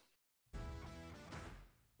 Thanks.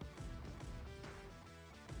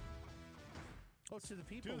 Oh, to the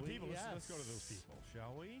people. Yes. Let's go to those people,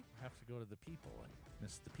 shall we? Have to go to the people. I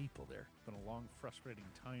missed the people there. It's been a long, frustrating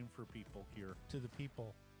time for people here. To the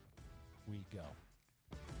people we go.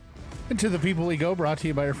 And to the people we go, brought to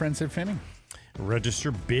you by our friends at Finning.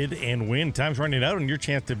 Register, bid, and win. Time's running out on your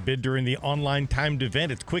chance to bid during the online timed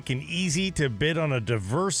event. It's quick and easy to bid on a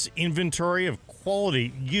diverse inventory of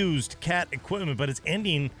quality used cat equipment, but it's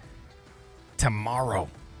ending tomorrow.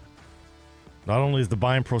 Not only is the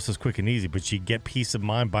buying process quick and easy, but you get peace of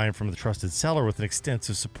mind buying from the trusted seller with an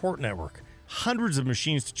extensive support network. Hundreds of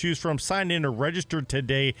machines to choose from. Sign in or register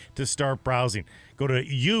today to start browsing. Go to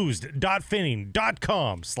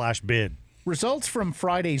used.finning.com/bid. Results from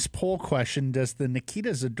Friday's poll question: does the Nikita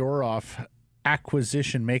Zadorov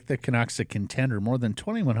acquisition make the Canucks a contender? More than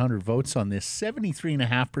 2,100 votes on this.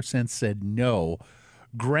 73.5% said no.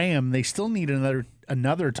 Graham, they still need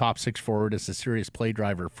another top 6 forward as a serious play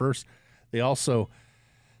driver first. They also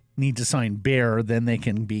need to sign Bear, then they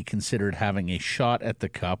can be considered having a shot at the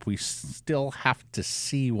Cup. We still have to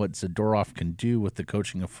see what Zadorov can do with the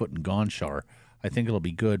coaching of Foot and Gonchar. I think it'll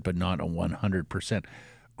be good, but not a 100%.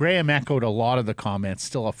 Graham echoed a lot of the comments.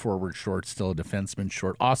 Still a forward short, still a defenseman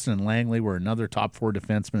short. Austin and Langley were another top 4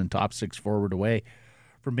 defenseman and top 6 forward away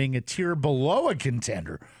from being a tier below a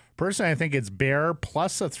contender. Personally, I think it's Bear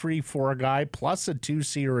plus a 3-4 guy plus a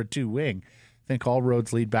 2C or a 2-wing. I think all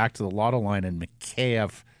roads lead back to the Lotto line and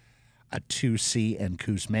Mikheyev, a 2C, and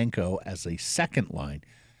Kuzmenko as a second line.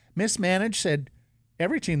 Mismanaged said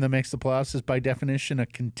every team that makes the playoffs is by definition a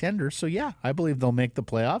contender. So, yeah, I believe they'll make the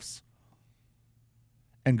playoffs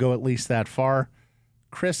and go at least that far.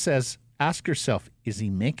 Chris says, ask yourself, is he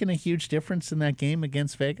making a huge difference in that game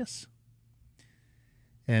against Vegas?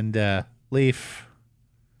 And Leaf,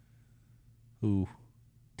 who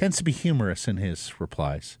tends to be humorous in his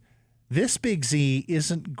replies, this Big Z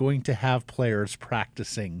isn't going to have players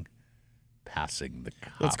practicing passing the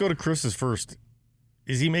cup. Let's go to Chris's first.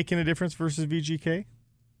 Is he making a difference versus VGK?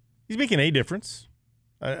 He's making a difference.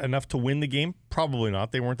 Enough to win the game? Probably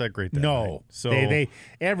not. They weren't that great that night. So they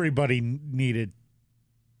everybody needed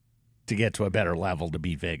to get to a better level to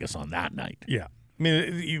beat Vegas on that night. Yeah. I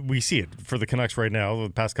mean, we see it for the Canucks right now,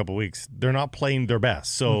 the past couple of weeks. They're not playing their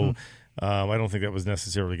best. So I don't think that was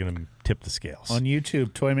necessarily going to tip the scales. On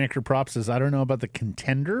YouTube, Toymaker Prop says, I don't know about the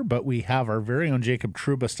contender, but we have our very own Jacob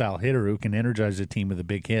Trouba-style hitter who can energize a team with a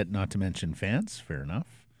big hit, not to mention fans. Fair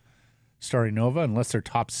enough. Starry Nova, unless their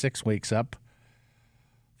top 6 wakes up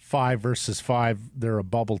 5 versus 5, they're a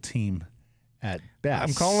bubble team at best.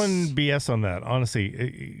 I'm calling BS on that.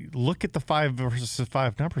 Honestly, look at the 5 versus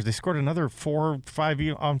 5 numbers. They scored another 4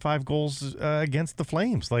 5-on-5 goals against the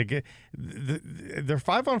Flames. Like their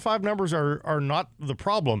 5-on-5 numbers are not the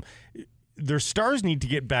problem. Their stars need to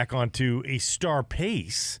get back onto a star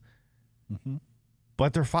pace,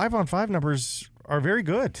 but their 5-on-5 numbers are very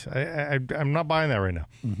good. I'm not buying that right now.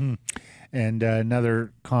 And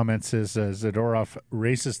another comment says Zadorov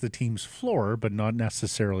raises the team's floor, but not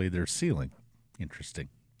necessarily their ceiling. Interesting.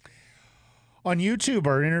 On YouTube,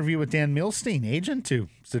 our interview with Dan Milstein, agent to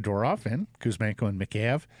Zadorov and Kuzmenko and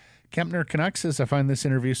Mikheyev. Kempner Canucks says, I find this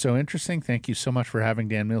interview so interesting. Thank you so much for having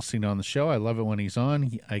Dan Milstein on the show. I love it when he's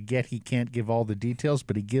on. I get he can't give all the details,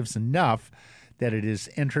 but he gives enough that it is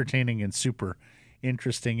entertaining and super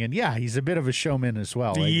interesting. And yeah, he's a bit of a showman as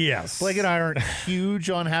well. Yes. Blake and I aren't huge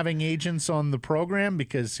on having agents on the program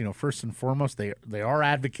because, first and foremost, they are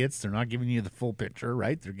advocates. They're not giving you the full picture,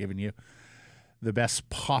 right? They're giving you the best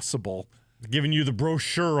possible. Giving you the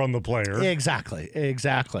brochure on the player. Exactly.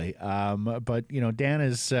 But Dan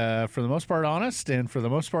is for the most part honest and for the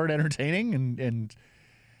most part entertaining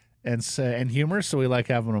and humorous. So we like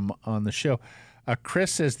having him on the show.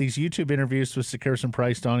 Chris says these YouTube interviews with Carson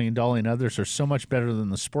Price, Donnie and Dolly, and others are so much better than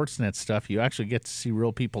the Sportsnet stuff. You actually get to see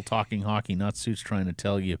real people talking hockey, not suits trying to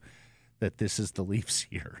tell you that this is the Leafs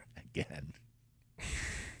year again.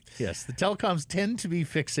 Yes, the telecoms tend to be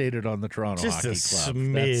fixated on the Toronto just Hockey a Club.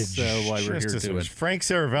 smidge. That's why we're Just here a doing smidge. Frank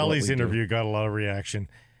Saravelli's what we do. interview got a lot of reaction.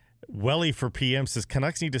 Welly for PM says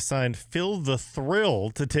Canucks need to sign Phil the Thrill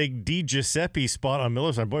to take Di Giuseppe's spot on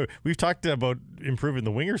Miller's line. Boy, we've talked about improving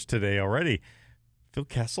the wingers today already. Phil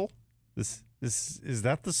Kessel? Is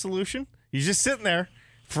that the solution? He's just sitting there,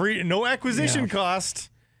 free, no acquisition cost.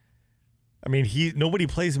 I mean, nobody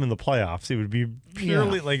plays him in the playoffs. It would be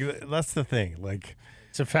purely that's the thing. Like,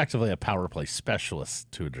 it's effectively a power play specialist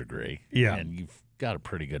to a degree. Yeah. And you've got a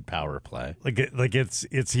pretty good power play.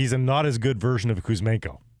 He's a not as good version of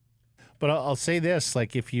Kuzmenko. But I'll say this,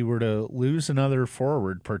 like if you were to lose another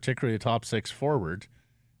forward, particularly a top six forward,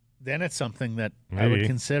 then it's something that I would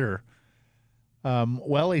consider.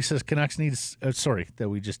 He says Canucks need that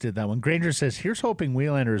we just did that one. Granger says, here's hoping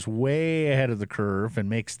Wheelander is way ahead of the curve and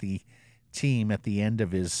makes the team at the end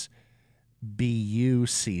of his BU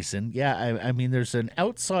season. Yeah, I mean, there's an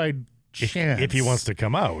outside chance. If he wants to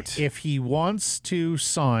come out. If he wants to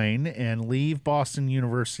sign and leave Boston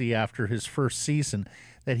University after his first season,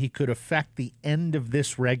 that he could affect the end of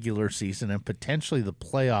this regular season and potentially the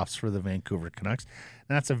playoffs for the Vancouver Canucks.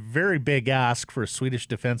 And that's a very big ask for a Swedish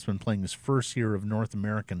defenseman playing his first year of North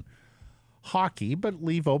American hockey, but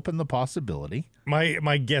leave open the possibility.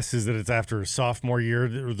 My guess is that it's after his sophomore year.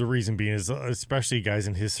 The reason being is, especially guys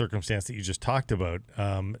in his circumstance that you just talked about,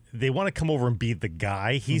 they want to come over and be the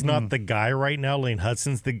guy. He's not the guy right now. Lane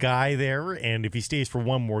Hudson's the guy there, and if he stays for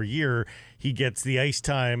one more year, he gets the ice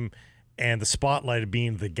time and the spotlight of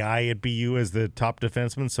being the guy at BU as the top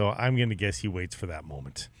defenseman. So I'm going to guess he waits for that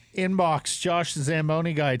moment. Inbox, Josh the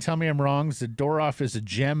Zamboni guy. Tell me I'm wrong. Zadorov is a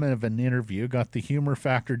gem of an interview. Got the humor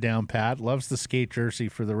factor down pat. Loves the skate jersey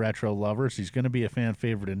for the retro lovers. He's going to be a fan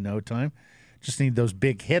favorite in no time. Just need those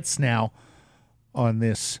big hits now on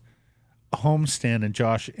this homestand. And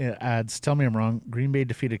Josh adds, tell me I'm wrong. Green Bay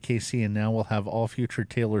defeated KC, and now we'll have all future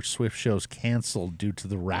Taylor Swift shows canceled due to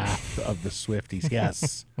the wrath of the Swifties.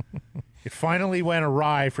 Yes. It finally went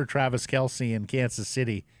awry for Travis Kelce in Kansas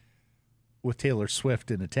City with Taylor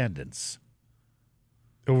Swift in attendance.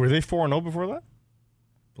 Oh, were they 4-0 before that?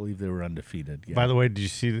 I believe they were undefeated. Yeah. By the way, did you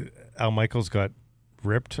see that Al Michaels got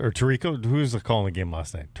ripped? Or Tirico? Who was calling the game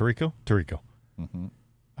last night? Tirico?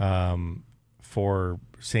 Mm-hmm. For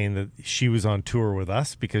saying that she was on tour with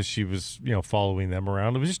us because she was, following them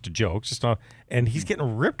around. It was just a joke. And he's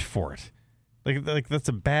getting ripped for it. Like that's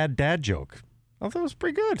a bad dad joke. I thought it was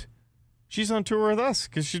pretty good. She's on tour with us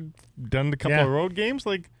because she'd done a couple of road games.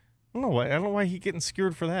 Like, I don't know why he's getting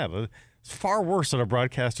skewered for that. It's far worse out of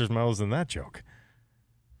broadcasters' mouths than that joke.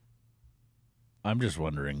 I'm just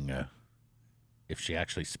wondering if she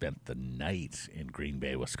actually spent the night in Green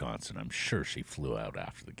Bay, Wisconsin. I'm sure she flew out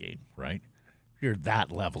after the game, right? If you're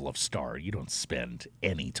that level of star, you don't spend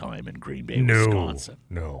any time in Green Bay, Wisconsin.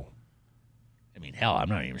 No. I mean, hell, I'm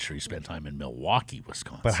not even sure you spent time in Milwaukee,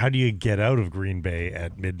 Wisconsin. But how do you get out of Green Bay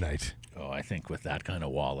at midnight? Oh, I think with that kind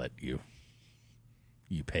of wallet, you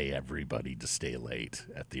pay everybody to stay late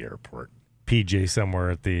at the airport. PJ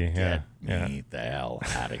somewhere at the Get me the hell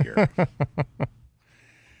out of here.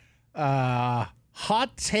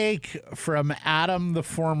 Hot take from Adam, the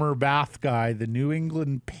former Bath guy. The New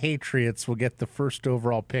England Patriots will get the first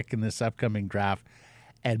overall pick in this upcoming draft,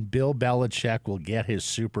 and Bill Belichick will get his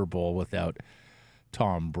Super Bowl without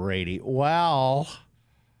Tom Brady. Well,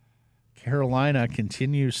 Carolina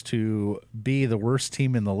continues to be the worst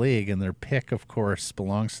team in the league, and their pick, of course,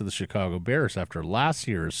 belongs to the Chicago Bears after last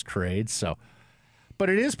year's trade. But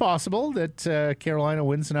it is possible that Carolina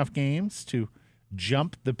wins enough games to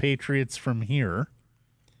jump the Patriots from here.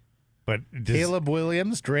 But Caleb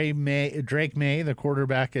Williams, Drake May, the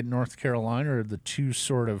quarterback at North Carolina, are the two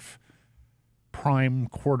sort of prime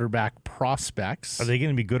quarterback prospects. Are they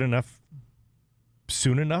going to be good enough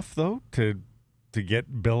soon enough, though, to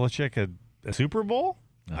get Belichick a Super Bowl?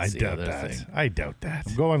 I doubt that.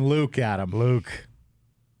 I'm going Luke, Adam. Luke.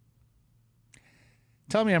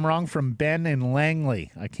 Tell me I'm wrong from Ben in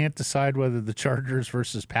Langley. I can't decide whether the Chargers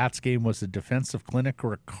versus Pats game was a defensive clinic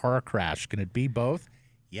or a car crash. Can it be both?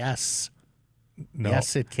 Yes. No,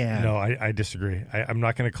 yes, it can. No, I disagree. I'm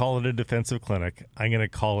not going to call it a defensive clinic. I'm going to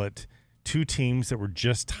call it two teams that were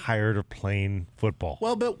just tired of playing football.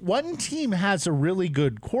 Well, but one team has a really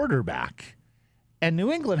good quarterback, and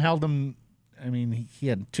New England held him. I mean, he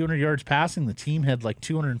had 200 yards passing. The team had like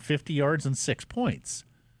 250 yards and 6 points.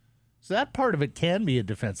 So that part of it can be a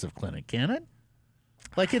defensive clinic, can it?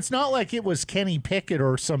 Like, it's not like it was Kenny Pickett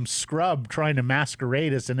or some scrub trying to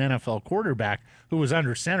masquerade as an NFL quarterback who was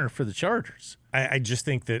under center for the Chargers. I just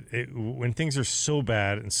think that when things are so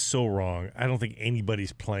bad and so wrong, I don't think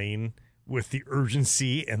anybody's playing with the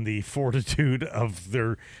urgency and the fortitude of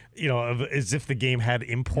their, as if the game had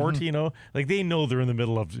import, Like, they know they're in the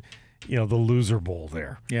middle of, the loser bowl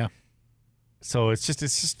there. Yeah. So it's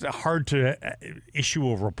just hard to issue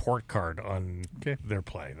a report card on their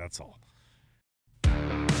play. That's all.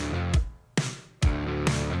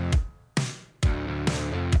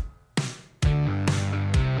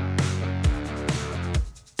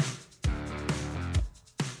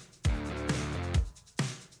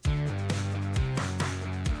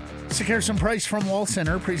 Harrison Price from Wall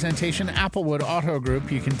Center. Presentation, Applewood Auto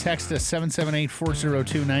Group. You can text us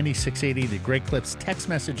 778-402-9680. The Great Clips text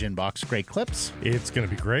message inbox. Great Clips. It's going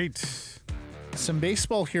to be great. Some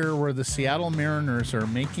baseball here where the Seattle Mariners are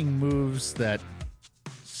making moves that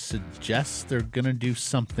suggest they're going to do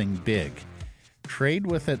something big. Trade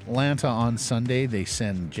with Atlanta on Sunday. They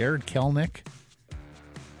send Jared Kelenic,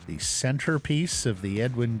 the centerpiece of the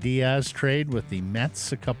Edwin Diaz trade with the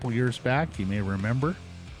Mets a couple years back. You may remember.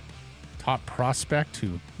 Top prospect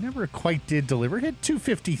who never quite did deliver. Hit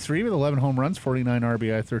 253 with 11 home runs, 49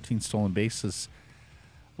 RBI, 13 stolen bases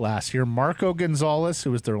last year. Marco Gonzalez,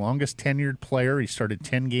 who was their longest tenured player. He started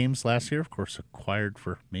 10 games last year. Of course, acquired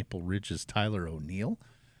for Maple Ridge's Tyler O'Neill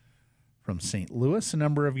from St. Louis a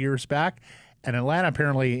number of years back. And Atlanta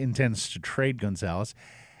apparently intends to trade Gonzalez.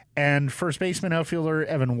 And first baseman outfielder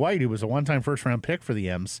Evan White, who was a one-time first-round pick for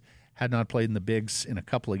the M's, had not played in the bigs in a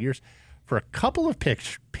couple of years. For a couple of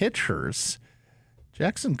pitchers,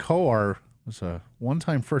 Jackson Kowar was a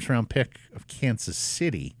one-time first-round pick of Kansas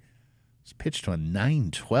City. He's pitched to a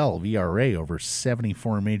 9.12 ERA over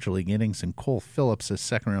 74 Major League innings, and Cole Phillips, a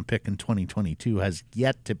second-round pick in 2022, has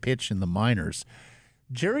yet to pitch in the minors.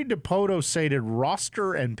 Jerry Dipoto cited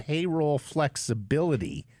roster and payroll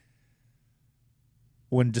flexibility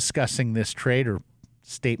when discussing this trade or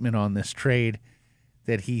statement on this trade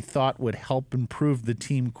that he thought would help improve the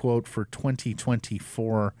team, quote, for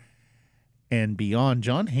 2024 and beyond.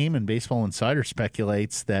 John Heyman, Baseball Insider,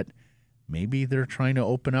 speculates that maybe they're trying to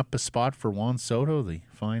open up a spot for Juan Soto, the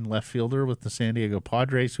fine left fielder with the San Diego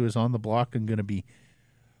Padres, who is on the block and going to be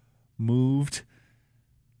moved.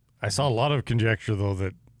 I saw a lot of conjecture, though,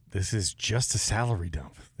 that this is just a salary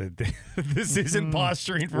dump. That this isn't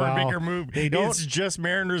posturing for a bigger move. It's just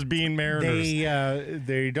Mariners being Mariners.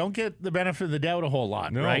 They don't get the benefit of the doubt a whole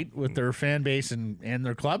lot, right? With their fan base and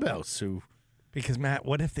their clubhouse. Because, Matt,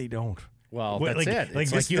 what if they don't? Well, that's it.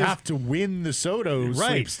 It's like you have to win the Soto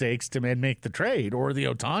sweepstakes to make the trade, or the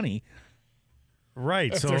Ohtani.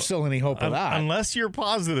 Right. If there's still any hope of that. Unless you're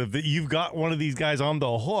positive that you've got one of these guys on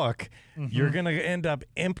the hook, you're going to end up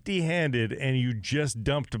empty-handed, and you just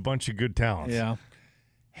dumped a bunch of good talents. Yeah.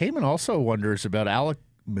 Heyman also wonders about Alek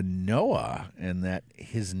Manoah, and that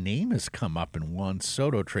his name has come up in Juan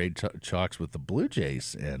Soto trade talks with the Blue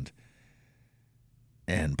Jays and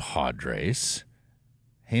Padres.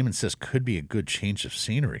 Heyman says could be a good change of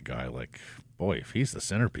scenery guy. Like, boy, if he's the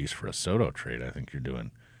centerpiece for a Soto trade, I think you're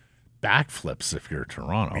doing backflips if you're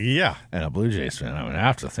Toronto. Yeah. And a Blue Jays fan. I would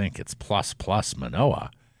have to think it's plus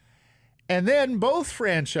Manoah. And then both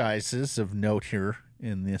franchises of note here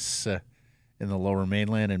in this in the Lower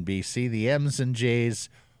Mainland and BC, the M's and J's,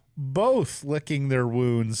 both licking their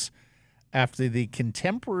wounds after the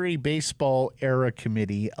Contemporary Baseball Era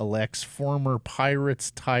Committee elects former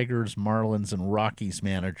Pirates, Tigers, Marlins, and Rockies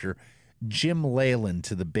manager Jim Leyland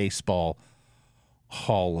to the Baseball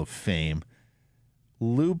Hall of Fame.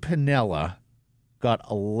 Lou Piniella got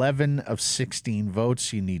 11 of 16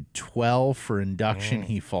 votes. You need 12 for induction.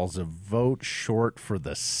 He falls a vote short for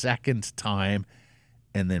the second time.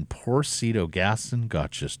 And then poor Cito Gaston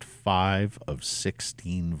got just 5 of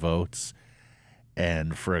 16 votes.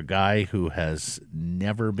 And for a guy who has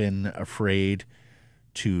never been afraid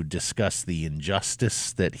to discuss the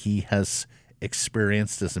injustice that he has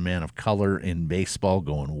experienced as a man of color in baseball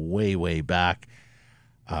going way, way back,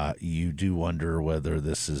 you do wonder whether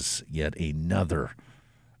this is yet another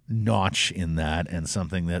notch in that, and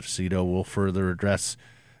something that Cito will further address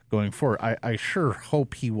going forward. I sure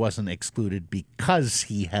hope he wasn't excluded because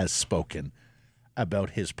he has spoken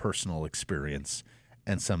about his personal experience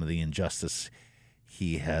and some of the injustice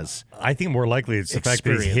he has. I think more likely it's the fact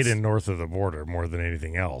that he's experienced. hidden north of the border more than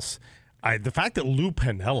anything else. The fact that Lou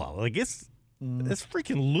Piniella, like it's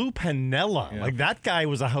freaking Lou Piniella. Yeah. Like that guy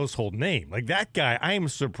was a household name. Like that guy, I am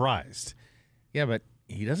surprised. Yeah, but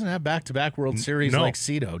he doesn't have back-to-back World Series no. like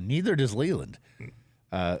Cito. Neither does Leland.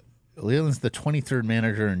 Leland's the 23rd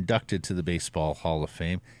manager inducted to the Baseball Hall of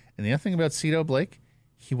Fame. And the other thing about Cito, Blake,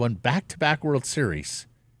 he won back-to-back World Series,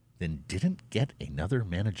 then didn't get another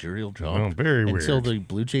managerial job Oh, very until weird. the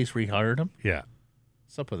Blue Jays rehired him. Yeah.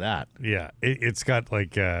 What's up with that? Yeah. It's got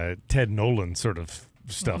like Ted Nolan sort of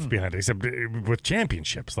stuff behind it, except with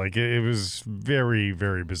championships. Like it was very,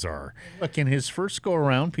 very bizarre. Look, in his first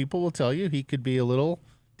go-around, people will tell you he could be a little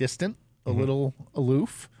distant, a little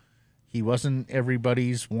aloof. He wasn't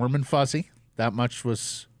everybody's warm and fuzzy. That much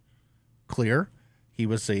was clear. He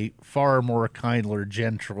was a far more kindler,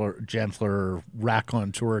 gentler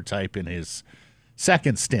raconteur type in his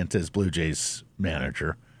second stint as Blue Jays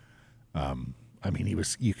manager. I mean,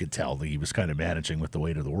 you could tell that he was kind of managing with the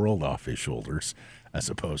weight of the world off his shoulders as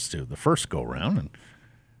opposed to the first go-round. And,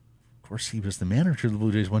 of course, he was the manager of the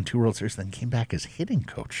Blue Jays, won 2 World Series, then came back as hitting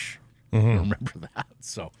coach. I remember that.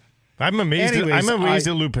 So I'm amazed. Anyways, I'm amazed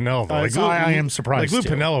at Lou Piniella. Though. Like, I am surprised, Like Lou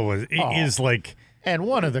too. Piniella is like. and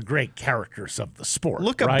one of the great characters of the sport.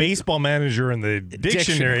 Look up right? baseball manager in the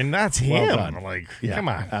dictionary, and that's Well him. done. Like, Yeah, come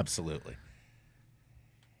on. absolutely.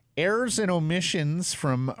 Errors and omissions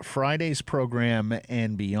from Friday's program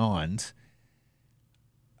and beyond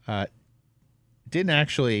didn't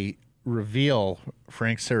actually reveal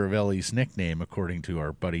Frank Saravelli's nickname, according to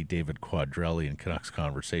our buddy David Quadrelli in Canucks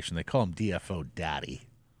Conversation. They call him DFO Daddy.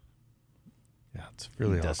 Yeah, it's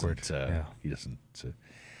really He awkward. doesn't, He doesn't.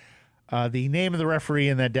 The name of the referee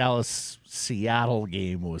in that Dallas-Seattle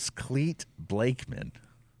game was Cleet Blakeman,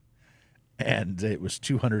 and it was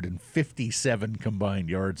 257 combined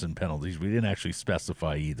yards and penalties. We didn't actually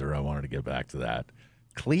specify either. I wanted to get back to that.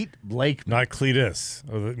 Cleet Blakeman. Not Cletus.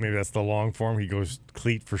 Oh, maybe that's the long form. He goes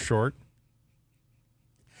Cleet for short.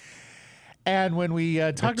 And when we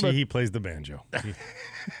talked Actually, about... he plays the banjo.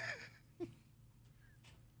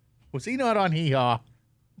 Was he not on Hee-Haw?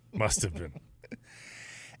 Must have been.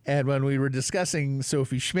 And when we were discussing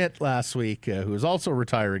Sophie Schmidt last week, who is also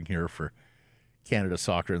retiring here for Canada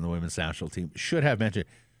Soccer and the women's national team, should have mentioned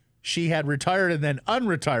she had retired and then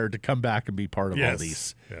unretired to come back and be part of all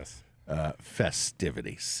these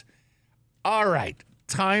festivities. All right,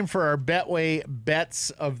 time for our Betway bets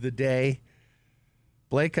of the day.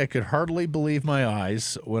 Blake, I could hardly believe my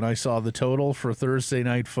eyes when I saw the total for Thursday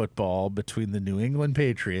night football between the New England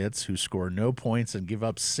Patriots, who score no points and give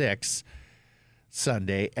up 6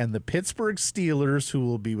 Sunday, and the Pittsburgh Steelers, who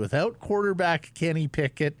will be without quarterback Kenny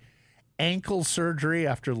Pickett, ankle surgery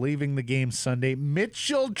after leaving the game Sunday.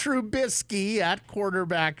 Mitchell Trubisky at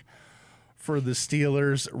quarterback for the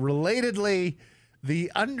Steelers. Relatedly,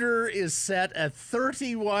 the under is set at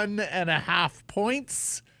 31.5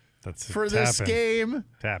 points for this game.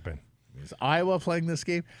 Tapping. Is Iowa playing this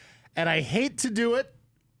game? And I hate to do it,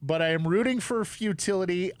 but I am rooting for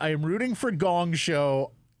futility. I am rooting for Gong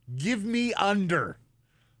Show. Give me under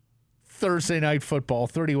Thursday night football,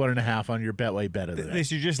 31.5 on your Betway bet of the day. They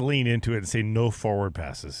should just lean into it and say no forward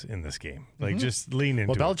passes in this game. Like, just lean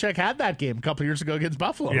into Well, it. Belichick had that game a couple years ago against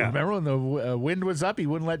Buffalo. Yeah. Remember when the wind was up, he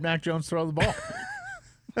wouldn't let Mac Jones throw the ball.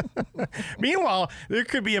 Meanwhile, there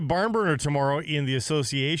could be a barn burner tomorrow in the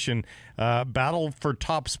association battle for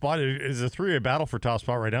top spot. Is a 3-way battle for top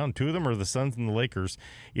spot right now, and 2 of them are the Suns and the Lakers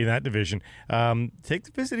in that division. Take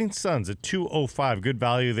the visiting Suns at 205. Good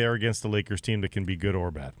value there against the Lakers team that can be good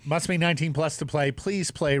or bad. Must be 19 plus to play. Please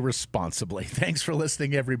play responsibly. Thanks for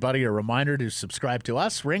listening, everybody. A reminder to subscribe to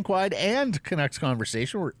us, Rinkwide and Canucks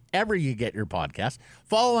Conversation, wherever you get your podcast.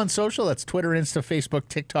 Follow on social. That's Twitter, Insta, Facebook,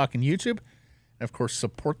 TikTok, and YouTube. And, of course,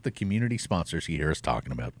 support the community sponsors you hear us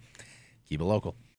talking about. Keep it local.